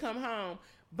just come home.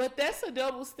 But that's a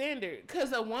double standard,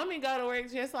 because a woman go to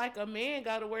work just like a man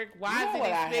go to work. Why is it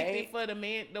expected for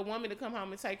the woman to come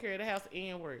home and take care of the house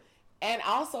and work? And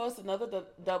also, it's another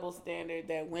double standard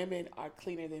that women are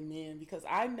cleaner than men, because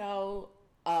I know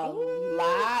a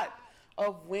lot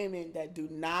of women that do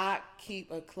not keep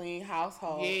a clean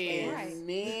household. Yes.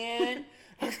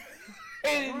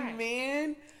 And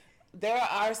men, there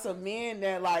are some men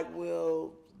that like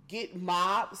will get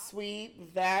mop,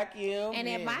 sweep, vacuum. And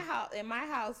in my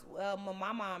house,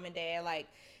 my mom and dad, like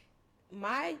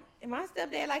my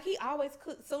stepdad, like he always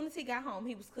cooked. As soon as he got home,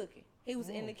 he was cooking. He was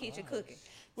in the kitchen cooking.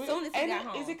 As soon as he got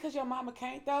home. Is it because your mama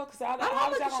can't though? Because how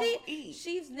does y'all gonna eat?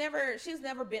 She's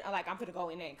never been like, I'm finna go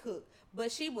in there and cook.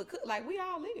 But she would cook, like we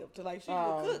all lived to, like she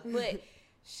would cook. But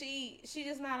she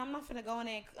just not. I'm not finna go in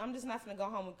there. I'm just not finna go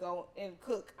home and go and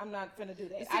cook. I'm not finna do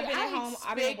that. See, I've been at home.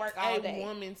 I've been at work all day. A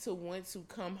woman to want to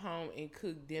come home and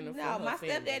cook dinner for her No, my family.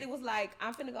 stepdaddy was like,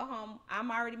 I'm finna go home.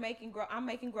 I'm already making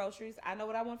groceries. I know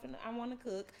what I want to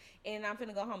cook, and I'm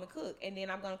finna go home and cook, and then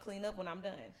I'm gonna clean up when I'm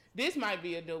done. This might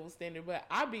be a double standard, but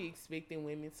I be expecting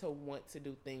women to want to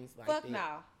do things like Fuck that.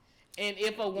 no. And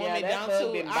if a woman don't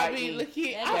too, I be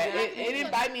looking. It didn't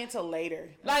bite me until later.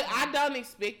 Like, I don't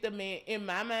expect a man. In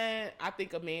my mind, I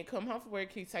think a man come home from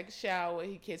work, he take a shower,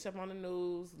 he catch up on the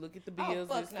news, look at the bills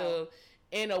and stuff. No.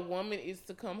 And a woman is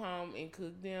to come home and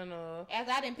cook dinner. As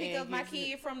I didn't pick up my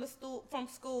kid from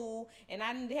school, and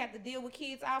I didn't have to deal with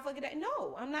kids all fucking day.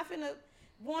 No, I'm not finna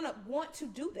want to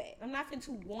do that. I'm not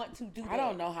finna want to do that. I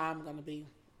don't know how I'm gonna be.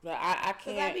 But I can't.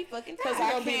 Because I be fucking tired. Because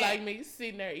I gonna be like me,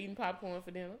 sitting there eating popcorn for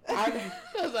dinner.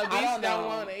 Because a bitch don't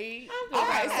want to eat.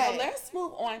 Okay, so let's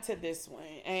move on to this one.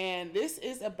 And this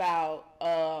is about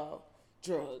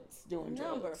drugs. Doing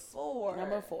drugs.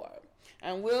 Number 4.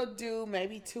 And we'll do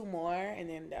maybe 2 more, and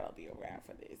then that'll be a wrap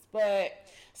for this. But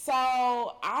so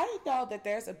I know that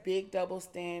there's a big double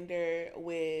standard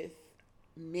with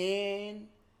men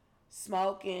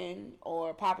smoking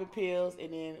or popping pills,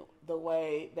 and then the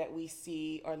way that we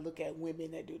see or look at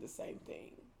women that do the same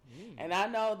thing. And I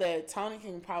know that Tony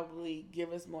can probably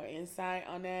give us more insight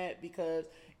on that, because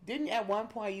didn't at one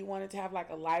point you wanted to have like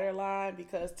a lighter line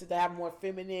because to have more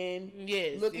feminine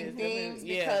looking things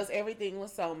because everything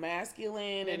was so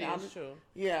masculine. That is true.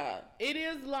 Yeah. It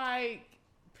is like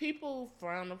people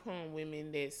frown upon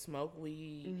women that smoke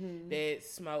weed, that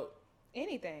smoke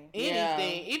anything,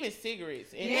 even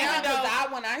cigarettes. And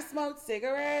because when I smoked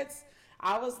cigarettes,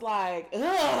 I was like,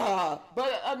 ugh.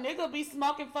 But a nigga be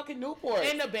smoking fucking Newport.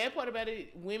 And the bad part about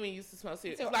it, women used to smoke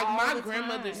cigarettes. So like my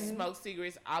grandmother time. smoked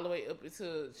cigarettes all the way up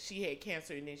until she had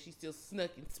cancer, and then she still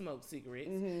snuck and smoked cigarettes.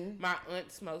 My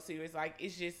aunt smoked cigarettes. Like,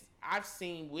 it's just, I've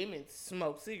seen women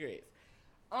smoke cigarettes.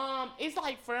 It's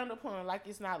like frowned upon, like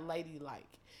it's not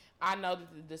ladylike. I know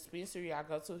that the dispensary I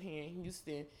go to here in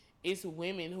Houston, it's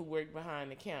women who work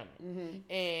behind the counter.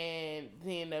 And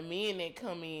then the men that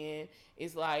come in,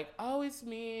 it's like, oh, it's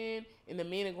men. And the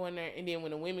men are going there. And then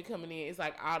when the women coming in, it's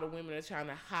like all the women are trying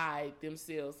to hide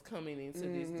themselves coming into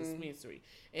this dispensary.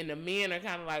 And the men are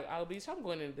kind of like, oh, bitch, I'm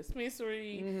going to the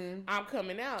dispensary. I'm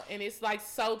coming out. And it's like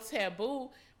so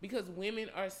taboo because women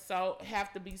are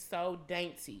have to be so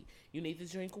dainty. You need to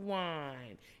drink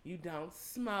wine. You don't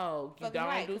smoke. You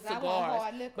don't do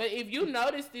cigars. But if you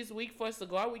notice this week for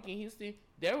Cigar Week in Houston,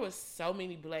 there was so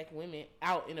many black women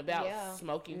out and about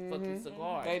smoking fucking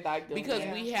cigars. They like them. Because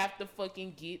we have to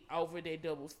fucking get over that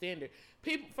double standard.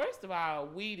 People, first of all,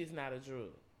 weed is not a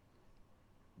drug.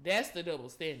 That's the double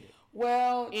standard.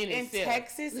 Well, in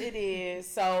Texas it is.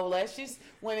 So let's just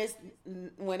when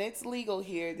it's legal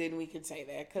here, then we can say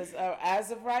that. Because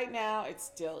as of right now, it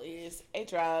still is a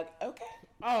drug. Okay.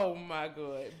 Oh my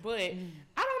God! But I don't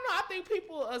know. I think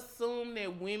people assume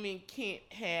that women can't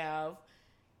have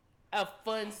a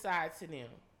fun side to them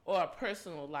or a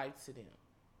personal life to them.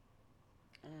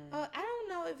 I don't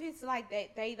know if it's like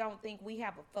that. They don't think we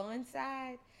have a fun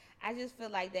side. I just feel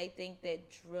like they think that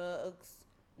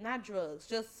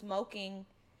just smoking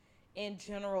in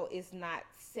general is not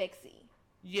sexy.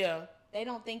 Yeah. They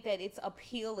don't think that it's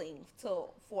appealing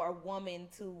for a woman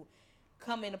to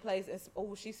come in a place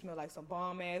and, she smell like some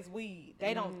bomb ass weed.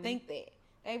 They don't think that.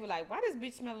 They be like, why this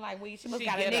bitch smelling like weed? She must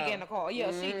got a nigga in the car.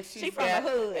 Yeah, she from the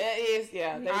hood. It is, They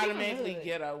automatically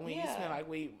ghetto when you smell like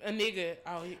weed. A nigga,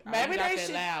 maybe they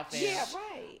should. Yeah,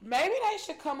 right. Maybe they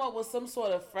should come up with some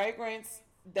sort of fragrance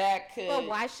that could. But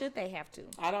why should they have to?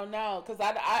 I don't know, because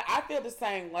I feel the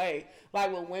same way.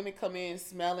 Like when women come in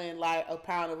smelling like a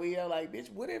pound of weed, I'm like,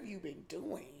 bitch, what have you been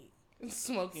doing?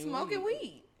 Smoking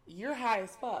weed. You're high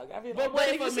as fuck. I feel but what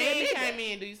if a man came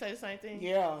in? Do you say the same thing?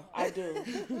 Yeah, I do.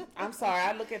 I'm sorry.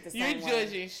 I look at the same You're way.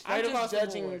 judging I'm just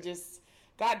judging. Just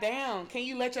goddamn. Can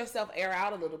you let yourself air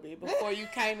out a little bit before you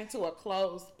came into a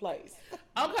closed place?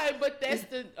 Okay, but that's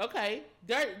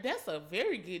that's a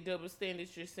very good double standard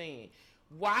you're saying.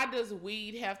 Why does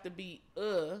weed have to be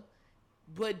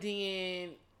but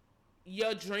then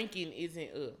your drinking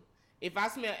isn't If I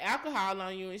smell alcohol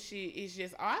on you and shit, it's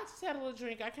just, I just had a little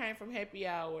drink. I came from happy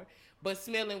hour. But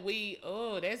smelling weed,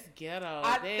 that's ghetto.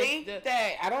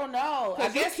 I don't know. I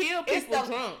guess you kill people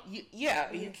drunk.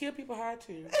 You kill people hard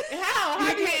too. How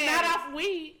you not off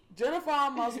weed? Jennifer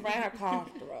almost ran her car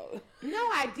off the road. No,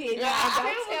 I didn't.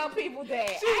 Don't tell people that.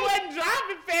 She wasn't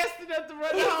driving fast enough to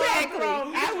run Exactly.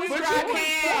 I was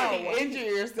driving.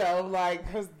 Injure yourself, like,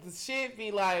 because the shit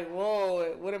be like,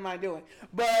 whoa, what am I doing?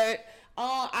 But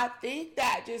I think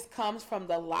that just comes from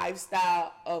the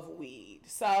lifestyle of weed.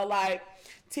 So, like,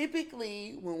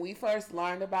 typically, when we first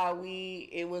learned about weed,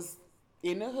 it was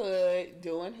in the hood,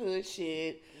 doing hood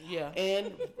shit. Yeah.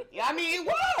 And, I mean,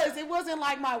 it wasn't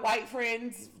like my white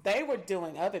friends. They were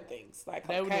doing other things. Like,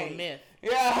 they were doing meth.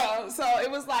 Yeah. So, it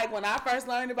was like, when I first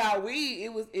learned about weed,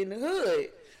 it was in the hood.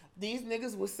 These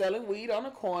niggas was selling weed on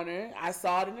the corner. I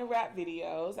saw it in the rap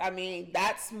videos. I mean,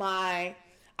 that's my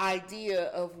idea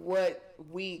of what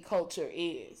weed culture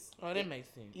is. Oh, that makes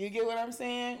sense. You get what I'm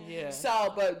saying? Yeah.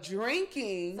 So, but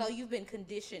drinking. So you've been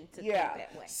conditioned to think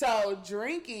that way. So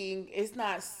drinking is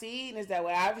not seen as that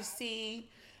way. I've seen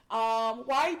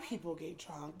white people get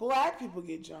drunk, black people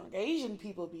get drunk, Asian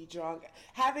people be drunk,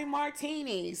 having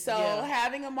martinis. So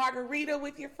having a margarita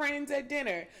with your friends at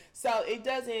dinner. So it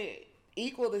doesn't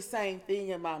equal the same thing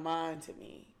in my mind to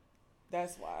me.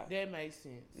 That's why. That makes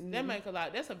sense. That makes a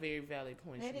lot. That's a very valid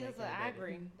point. I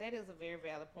agree. That is a very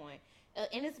valid point.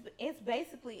 And it's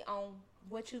basically on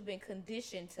what you've been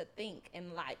conditioned to think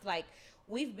in life. Like,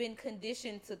 we've been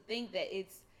conditioned to think that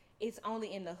it's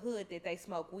only in the hood that they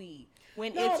smoke weed.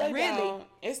 When No, it's they really, don't.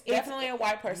 It's definitely a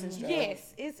white person's drug.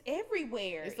 yes, it's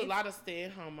everywhere. It's a lot of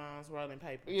stay-at-home moms rolling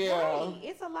paper. Yeah. Right.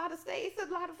 It's a lot of it's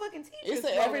a lot of fucking teachers. It's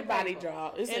an rolling everybody paper.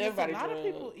 drug. It's And an everybody a lot drug. of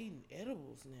people eating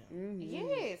edibles now.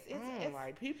 Yes, it's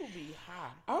Like people be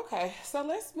high. Okay, so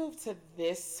let's move to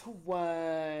this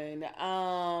one.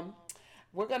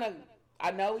 I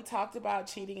know we talked about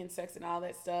cheating and sex and all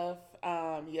that stuff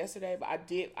yesterday, but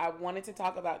I wanted to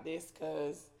talk about this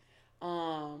because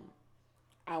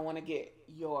I want to get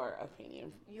your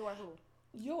opinion. You are who?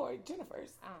 Your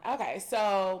Jennifer's. Oh. Okay,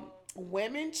 so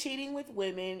women cheating with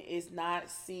women is not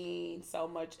seen so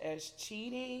much as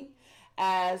cheating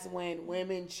as when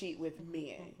women cheat with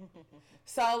men.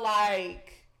 So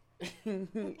like,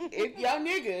 if your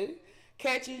nigga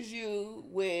catches you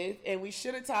with, and we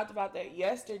should have talked about that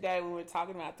yesterday when we were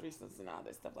talking about threesomes and all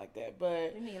that stuff like that,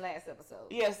 but You mean last episode?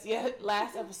 yes,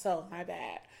 last episode, my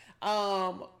bad.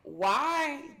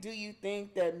 Why do you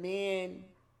think that men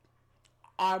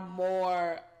are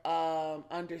more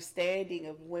understanding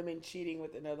of women cheating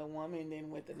with another woman than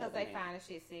with another Because they man? find the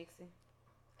shit sexy.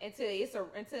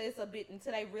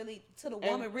 Until they really, the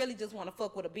woman really just want to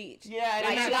fuck with a bitch. Yeah,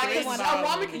 Like, and she like, just wanna- a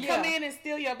woman can come Yeah. in and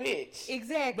steal your bitch.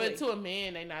 Exactly. But to a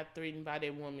man, they not threatened by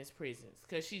that woman's presence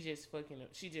because she just fucking.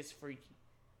 She just freaky.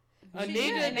 A She- nigga,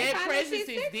 yeah, and they that find that presence shit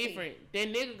is sexy. different. That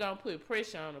nigga gonna put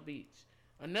pressure on a bitch.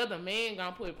 Another man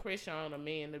gonna put pressure on a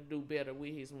man to do better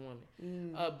with his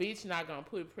woman. A bitch not gonna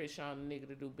put pressure on a nigga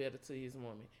to do better to his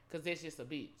woman. Cause that's just a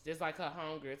bitch. Just like her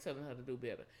homegirl telling her to do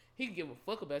better. He can give a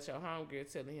fuck about your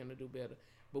homegirl telling him to do better.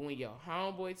 But when your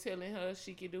homeboy telling her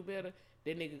she can do better,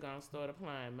 that nigga gonna start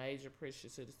applying major pressure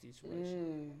to the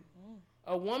situation.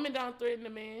 A woman don't threaten a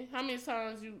man. How many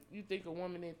times you think a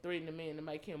woman didn't threaten a man to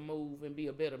make him move and be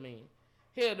a better man?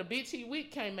 Hell, the bitch he with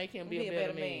can't make him be a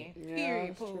better man. Yeah, Period.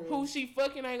 that's Pooh. true. Who she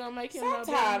fucking ain't gonna make him no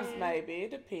Sometimes better man. maybe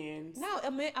it depends. No, a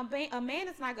man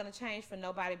is not going to change for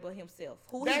nobody but himself.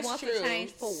 Who That's he wants true. to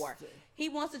change for. He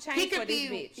wants to change He for could this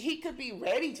be bitch. he could be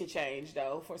ready to change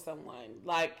though for someone.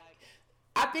 Like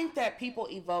I think that people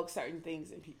evoke certain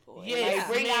things in people. And Yes,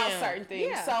 they bring out ma'am. certain things.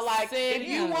 Yeah. So like Said if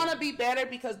you yeah. want to be better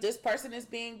because this person is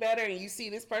being better and you see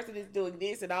this person is doing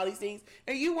this and all these things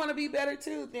and you want to be better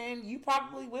too, then you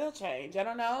probably will change. I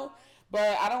don't know.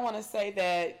 But I don't want to say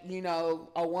that, you know,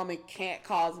 a woman can't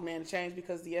cause a man to change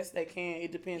because yes, they can.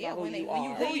 It depends Yeah, on who when you when you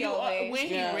are. really- Who you are, when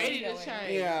he Yeah. ready to Yeah.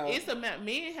 change. Yeah. It's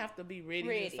men have to be ready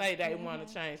Ready. to say they want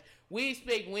to change. We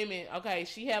expect women, okay,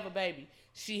 she have a baby.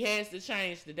 She has to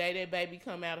change the day that baby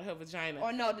come out of her vagina.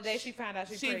 Or no, the day she found out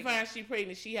she's she pregnant. finds she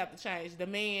pregnant, she have to change. The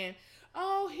man,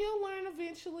 oh, he'll learn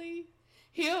eventually.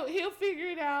 He'll figure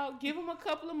it out. Give him a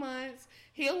couple of months.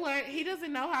 He'll learn. He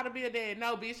doesn't know how to be a dad.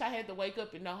 No, bitch, I had to wake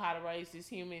up and know how to raise this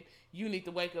human. You need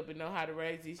to wake up and know how to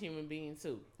raise this human being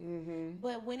too.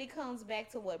 But when it comes back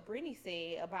to what Brittany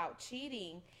said about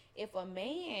cheating, if a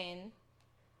man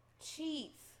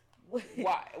cheats,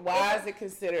 Why is it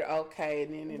considered okay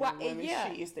and then Why- when women yeah.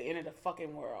 cheat, it's the end of the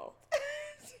fucking world?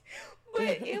 but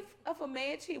if a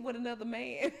man cheat with another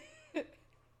man,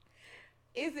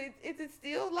 is it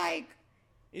still like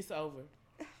It's over.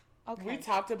 okay? We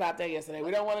talked about that yesterday.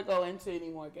 We don't want to go into any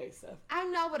more gay stuff. I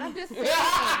know, but I'm just saying. You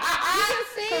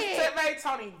just said. It made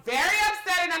Tony very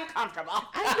upset and uncomfortable.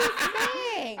 I'm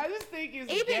just saying. I just think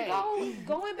it's Even gay.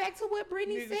 going back to what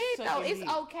Brittany Niggas said though, sucking it's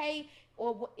dick. okay.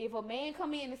 Or if a man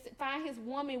come in and find his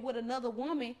woman with another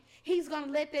woman, he's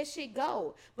gonna let that shit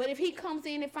go. But if he comes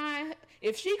in and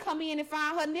if she come in and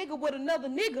find her nigga with another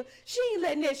nigga, she ain't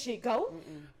letting that shit go.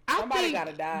 I Somebody think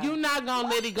gotta die. you're not gonna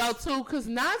let it go too, cause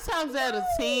 9 times out of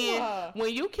 10, No.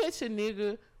 when you catch a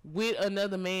nigga with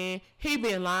another man, he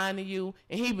been lying to you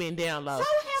and he been down low.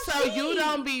 So have you she.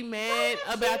 don't be mad So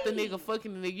have about the she. nigga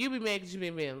fucking the nigga. You be mad cause you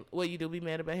been well, you do be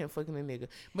mad about him fucking the nigga,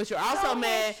 but you're also have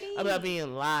mad she. about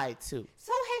being lied to.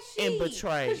 So has she. And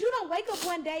betrayed. Because you don't wake up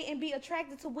one day and be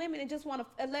attracted to women and just want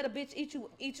to let a bitch eat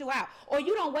you out. Or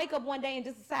you don't wake up one day and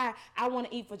just decide, I want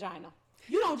to eat vagina.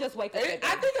 You don't just wake up that day.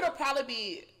 I think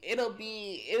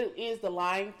it is the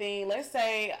lying thing. Let's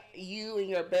say you and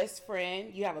your best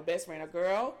friend, you have a best friend, a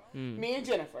girl, me and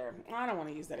Jennifer. I don't want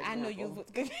to use that I example. knew you was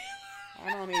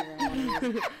I don't even want to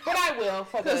use it. But I will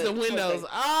for Cause the for windows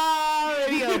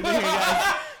already open here,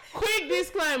 guys. Quick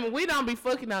disclaimer: we don't be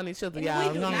fucking on each other, y'all.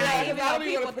 We do No, not. no. Yeah, Even y'all though don't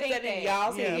people even put think that in that.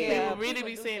 y'all's Yeah, head. people really people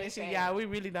be do saying think that shit, that. y'all. We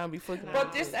really don't be fucking on But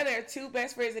each this, other. there are two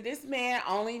best friends, and this man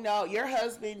only know your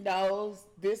husband knows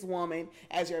this woman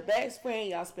as your best friend.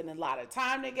 Y'all spend a lot of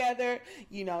time together.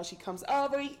 You know, she comes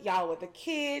over, y'all with the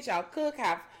kids, y'all cook,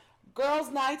 have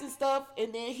girls' nights and stuff,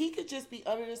 and then he could just be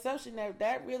under the assumption that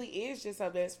that really is just her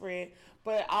best friend,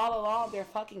 but all along they're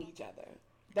fucking each other.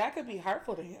 That could be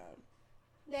hurtful to him.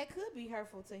 that could be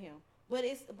hurtful to him. But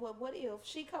what if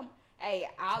she come? Hey,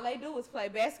 all they do is play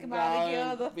basketball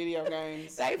together, video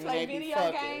games. They play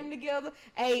video game together.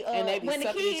 Hey, and they be when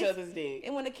sucking the kids, each other's dick.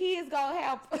 And when the kids gonna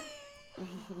have.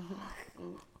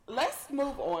 Let's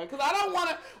move on, because I don't want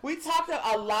to. We talked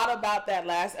a lot about that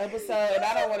last episode, and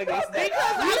I don't want to get started.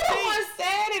 Because you the one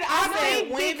said it. I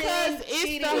said women because it's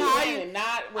cheating the with highest. women,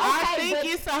 not women. I Okay, think but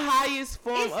it's the highest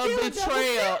form it's of still a double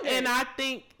betrayal, standard. and I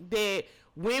think that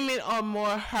women are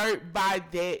more hurt by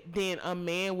that than a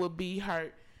man would be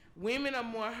hurt. Women are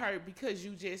more hurt because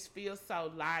you just feel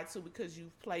so lied to, because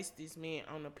you've placed this man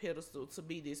on a pedestal to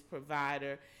be this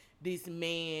provider, this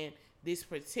man, this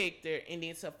protector, and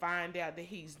then to find out that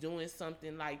he's doing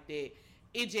something like that,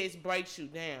 it just breaks you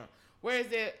down. Whereas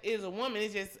there is a woman,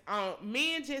 it's just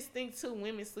men just think two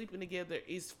women sleeping together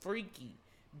is freaky.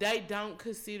 They don't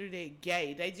consider that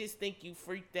gay. They just think you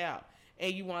freaked out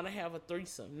and you want to have a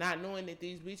threesome, not knowing that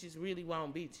these bitches really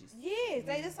want bitches. Yes,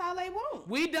 that's all they want.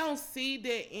 We don't see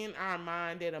that in our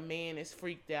mind that a man is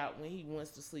freaked out when he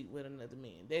wants to sleep with another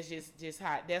man. That's just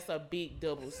how. That's a big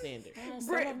double standard.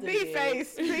 Be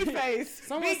face.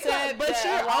 Someone Because- said but that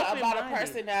you're about a open-minded.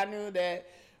 person that I knew that.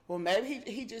 Well, maybe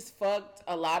he just fucked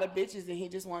a lot of bitches and he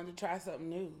just wanted to try something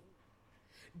new.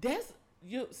 That's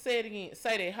you. Say it again.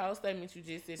 Say that whole statement you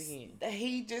just said again.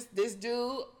 This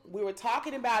dude, we were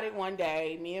talking about it one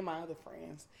day, me and my other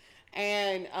friends,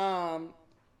 and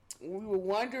we were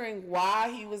wondering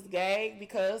why he was gay,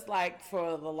 because like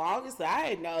for the longest that I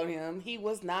had known him, he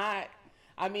was not.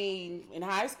 I mean, in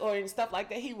high school and stuff like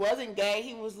that, he wasn't gay.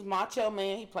 He was a macho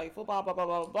man. He played football, blah, blah,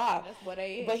 blah, blah. That's what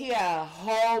they is. But he had a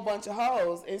whole bunch of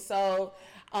hoes. And so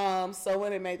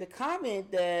when they made the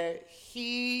comment that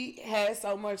he had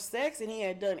so much sex and he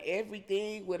had done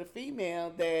everything with a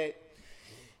female, that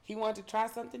he wanted to try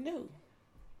something new.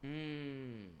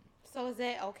 So is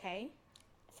that okay?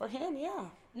 For him, yeah.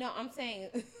 No, I'm saying.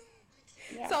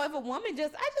 Yeah. So if a woman I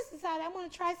just decided I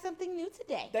want to try something new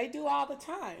today. They do all the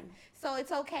time. So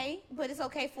it's okay, but it's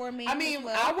okay for a man. I mean, as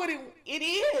well.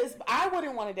 I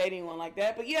wouldn't want to date anyone like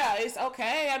that. But yeah, it's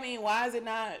okay. I mean, why is it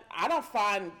not? I don't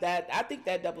find that, I think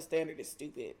that double standard is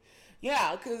stupid.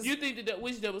 Yeah, because You think that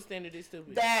which double standard is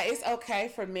stupid? that it's okay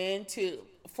for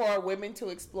women to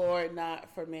explore,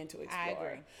 not for men to explore. I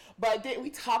agree. But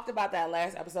we talked about that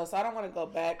last episode, so I don't want to go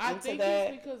back I into think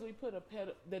that. it's because we put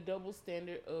the double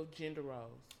standard of gender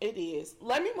roles. It is.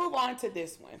 Let me move on to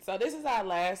this one. So this is our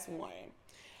last one.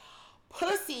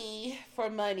 Pussy for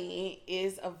money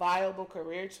is a viable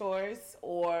career choice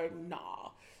or nah?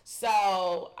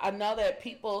 So I know that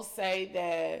people say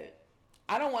that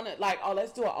I don't want to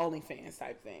let's do an OnlyFans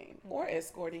type thing or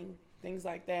escorting, things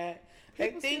like that.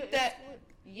 People they think still that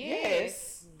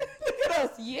yes. Look at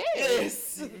us.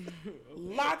 Yes.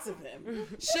 Lots of them.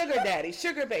 Sugar daddy,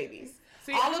 sugar babies.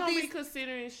 See, all I of don't these be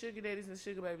considering sugar daddies and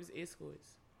sugar babies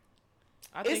escorts.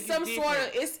 I it's think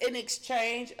different. it's an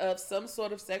exchange of some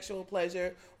sort of sexual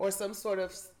pleasure or some sort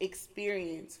of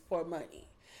experience for money.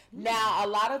 Now, a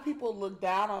lot of people look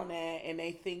down on that and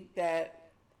they think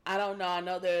that, I don't know, I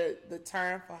know the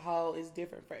term for hoe is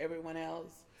different for everyone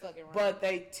else, Fucking right. but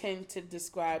they tend to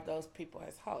describe those people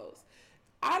as hoes.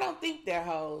 I don't think they're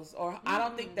hoes, or I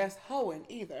don't think that's hoeing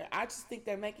either. I just think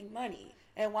they're making money.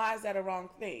 And why is that a wrong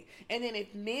thing? And then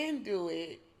if men do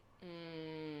it,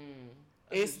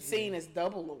 it's seen as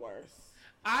double the worst.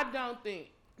 I don't think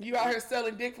You out here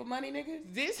selling dick for money, nigga?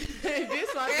 this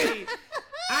one thing.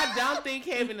 I don't think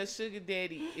having a sugar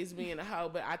daddy is being a hoe,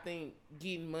 but I think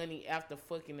getting money after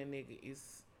fucking a nigga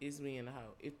is being a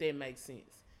hoe, if that makes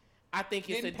sense. I think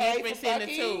it's Getting a paid difference for in the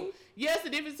fucking? two. Yes, the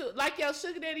difference too. Like your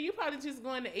sugar daddy, you probably just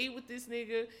going to eat with this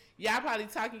nigga. Y'all probably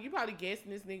talking. You probably guessing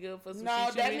this nigga up for some No,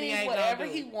 shit you that really means ain't whatever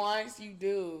gonna he do. wants, you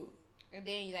do. And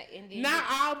then Not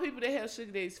all people that have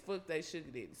sugar daddies fuck they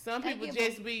sugar daddies. Some They people give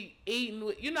just be eating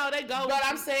with, they go. But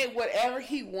I'm saying whatever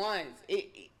he wants,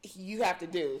 you have to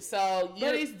do. So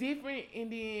But it's different in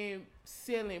then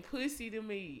selling pussy to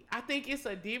me. I think it's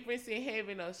a difference in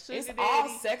having a sugar it's daddy all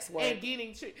sex work. and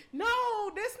getting No,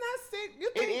 that's not sex.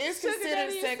 You It think is sugar considered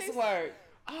daddy is sex work.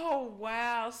 Oh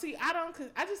wow! See,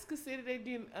 I just consider they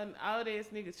getting an old ass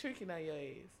nigga tricking on your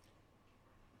ass.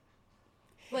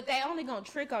 But they only gonna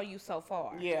trick on you so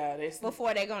far. Yeah, that's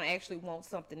Before they're gonna actually want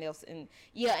something else, and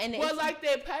and Well, it's- like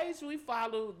that page we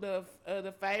follow,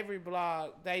 the favorite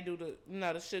blog, they do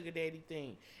the sugar daddy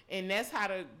thing, and that's how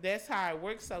it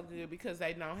works so good because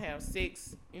they don't have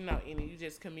sex, and you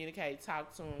just communicate,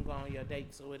 talk to them, go on your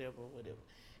dates or whatever,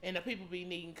 and the people be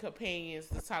needing companions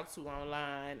to talk to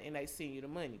online, and they send you the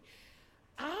money.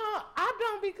 I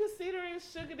don't be considering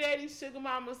sugar daddy, sugar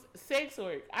mama's sex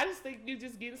work. I just think you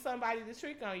just getting somebody to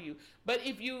trick on you. But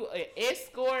if you an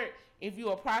escort if you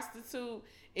a prostitute,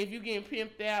 if you getting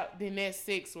pimped out, then that's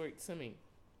sex work to me.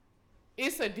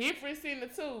 It's a difference in the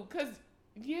two, cause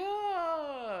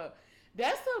yeah,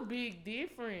 that's a big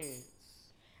difference.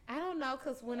 I don't know,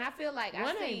 cause when I feel like One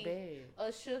I ain't see bad.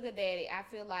 a sugar daddy, I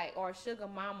feel like, or a sugar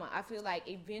mama, I feel like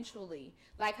eventually,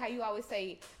 like how you always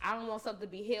say, I don't want something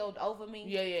to be held over me.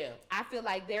 Yeah. I feel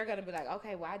like they're gonna be like,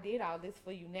 okay, well I did all this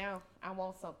for you, now I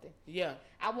want something. Yeah.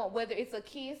 I want, whether it's a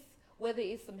kiss, whether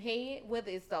it's some head, whether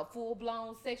it's a full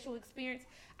blown sexual experience,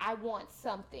 I want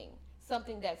something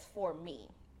that's for me.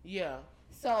 Yeah.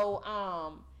 So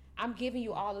I'm giving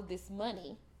you all of this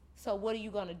money. So what are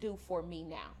you gonna do for me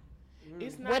now?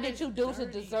 It's not What did you do to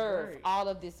dirty deserve work. all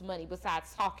of this money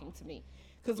besides talking to me?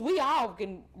 Because we all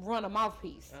can run a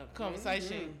mouthpiece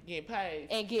Conversation, get paid.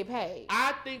 and get paid.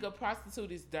 I think a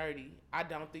prostitute is dirty. I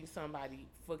don't think somebody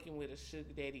fucking with a sugar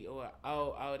daddy or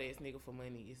old ass nigga for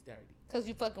money is dirty. Because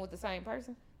you fucking with the same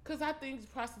person? Cause I think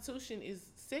prostitution is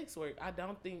sex work. I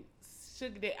don't think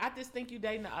sugar daddy. I just think you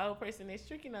dating an old person that's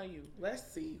tricking on you. Let's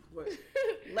see what.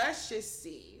 Let's just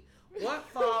see what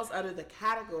falls under the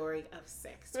category of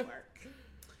sex work.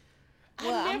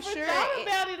 Well, I I'm never sure thought it-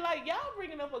 about it. Like y'all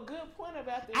bringing up a good point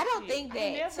about this. I don't shit. think I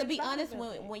that, never to be thought honest,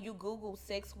 about that. when you Google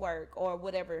sex work or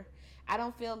whatever, I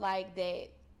don't feel like that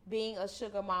being a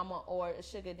sugar mama or a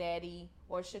sugar daddy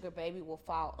or a sugar baby will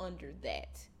fall under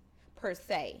that per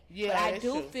se. Yeah, but I that's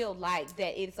do true. feel like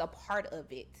that it's a part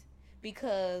of it,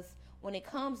 because when it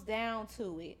comes down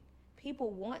to it, people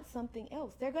want something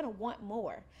else. They're gonna want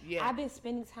more. Yeah. I've been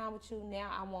spending time with you. Now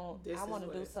I want This I is want to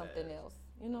what do it something says. else.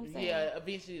 You know what I'm saying? Yeah,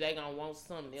 eventually they gonna want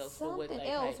something else for what Something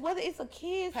they else, pay. whether it's a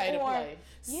kiss Pay to or play.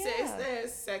 yeah. It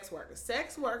says sex workers.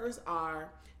 Sex workers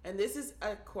are, and this is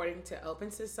according to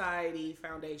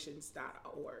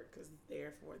OpenSocietyFoundations.org, because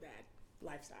they're for that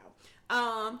lifestyle.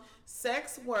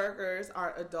 Sex workers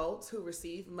are adults who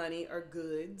receive money or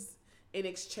goods in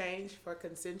exchange for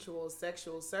consensual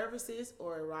sexual services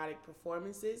or erotic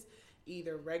performances,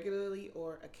 either regularly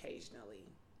or occasionally.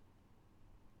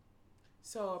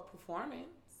 So a performance.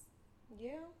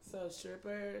 Yeah. So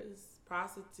strippers,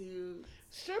 prostitutes.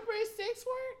 Stripper is sex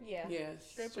work? Yeah. Yeah,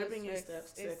 stripping is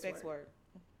sex work.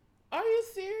 Are you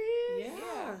serious?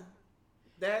 Yeah.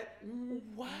 That.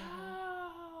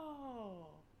 Wow.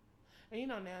 And you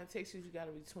know now in Texas you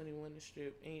gotta be 21 to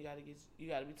strip, and you gotta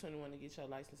be 21 to get your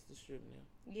license to strip now.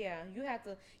 Yeah, you have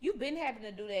to. You've been having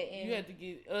to do that in. You have to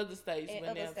get other states, in but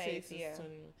other now states, Texas yeah.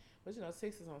 21. But you know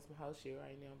Texas on some whole shit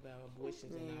right now about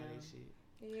abortions and all that shit.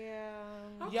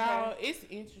 Yeah. Okay. Y'all, it's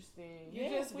interesting. You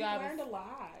Yes, just we gotta learned a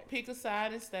lot. pick a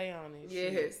side and stay on it.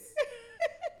 Yes.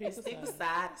 Pick a Stick side.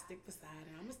 beside. Stick beside.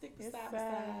 I'm gonna stick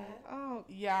beside. Oh,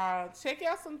 Y'all, check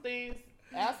out some things.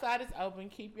 Outside is open.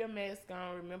 Keep your mask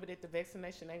on. Remember that the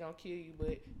vaccination ain't gonna kill you,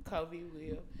 but COVID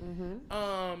will.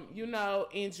 Mm-hmm. You know,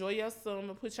 enjoy your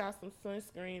summer. Put y'all some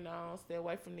sunscreen on. Stay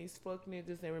away from these fuck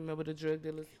niggas, and remember the drug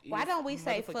dealers. why is don't we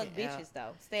say fuck motherfucking bitches out.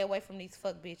 though? Stay away from these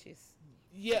fuck bitches.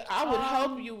 Yeah, I would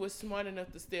hope you were smart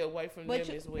enough to stay away from But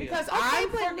them you- as well. Because Okay, I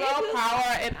but forgo niggas-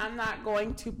 power, and I'm not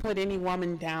going to put any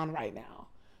woman down right now.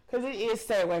 Because it is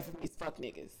stay away from these fuck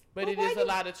niggas. but Well, it why is a you-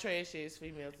 lot of trash ass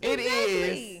females. It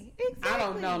is. Exactly. I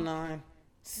don't know none.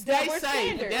 Stay Double safe.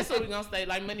 standard. That's what we're gonna stay.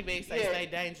 Like Moneybag say, Yeah. stay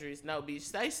dangerous. No, bitch,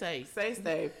 stay safe. Stay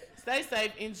safe. Stay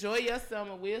safe. Enjoy your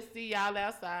summer. We'll see y'all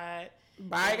outside.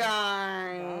 Bye,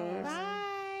 guys. Bye.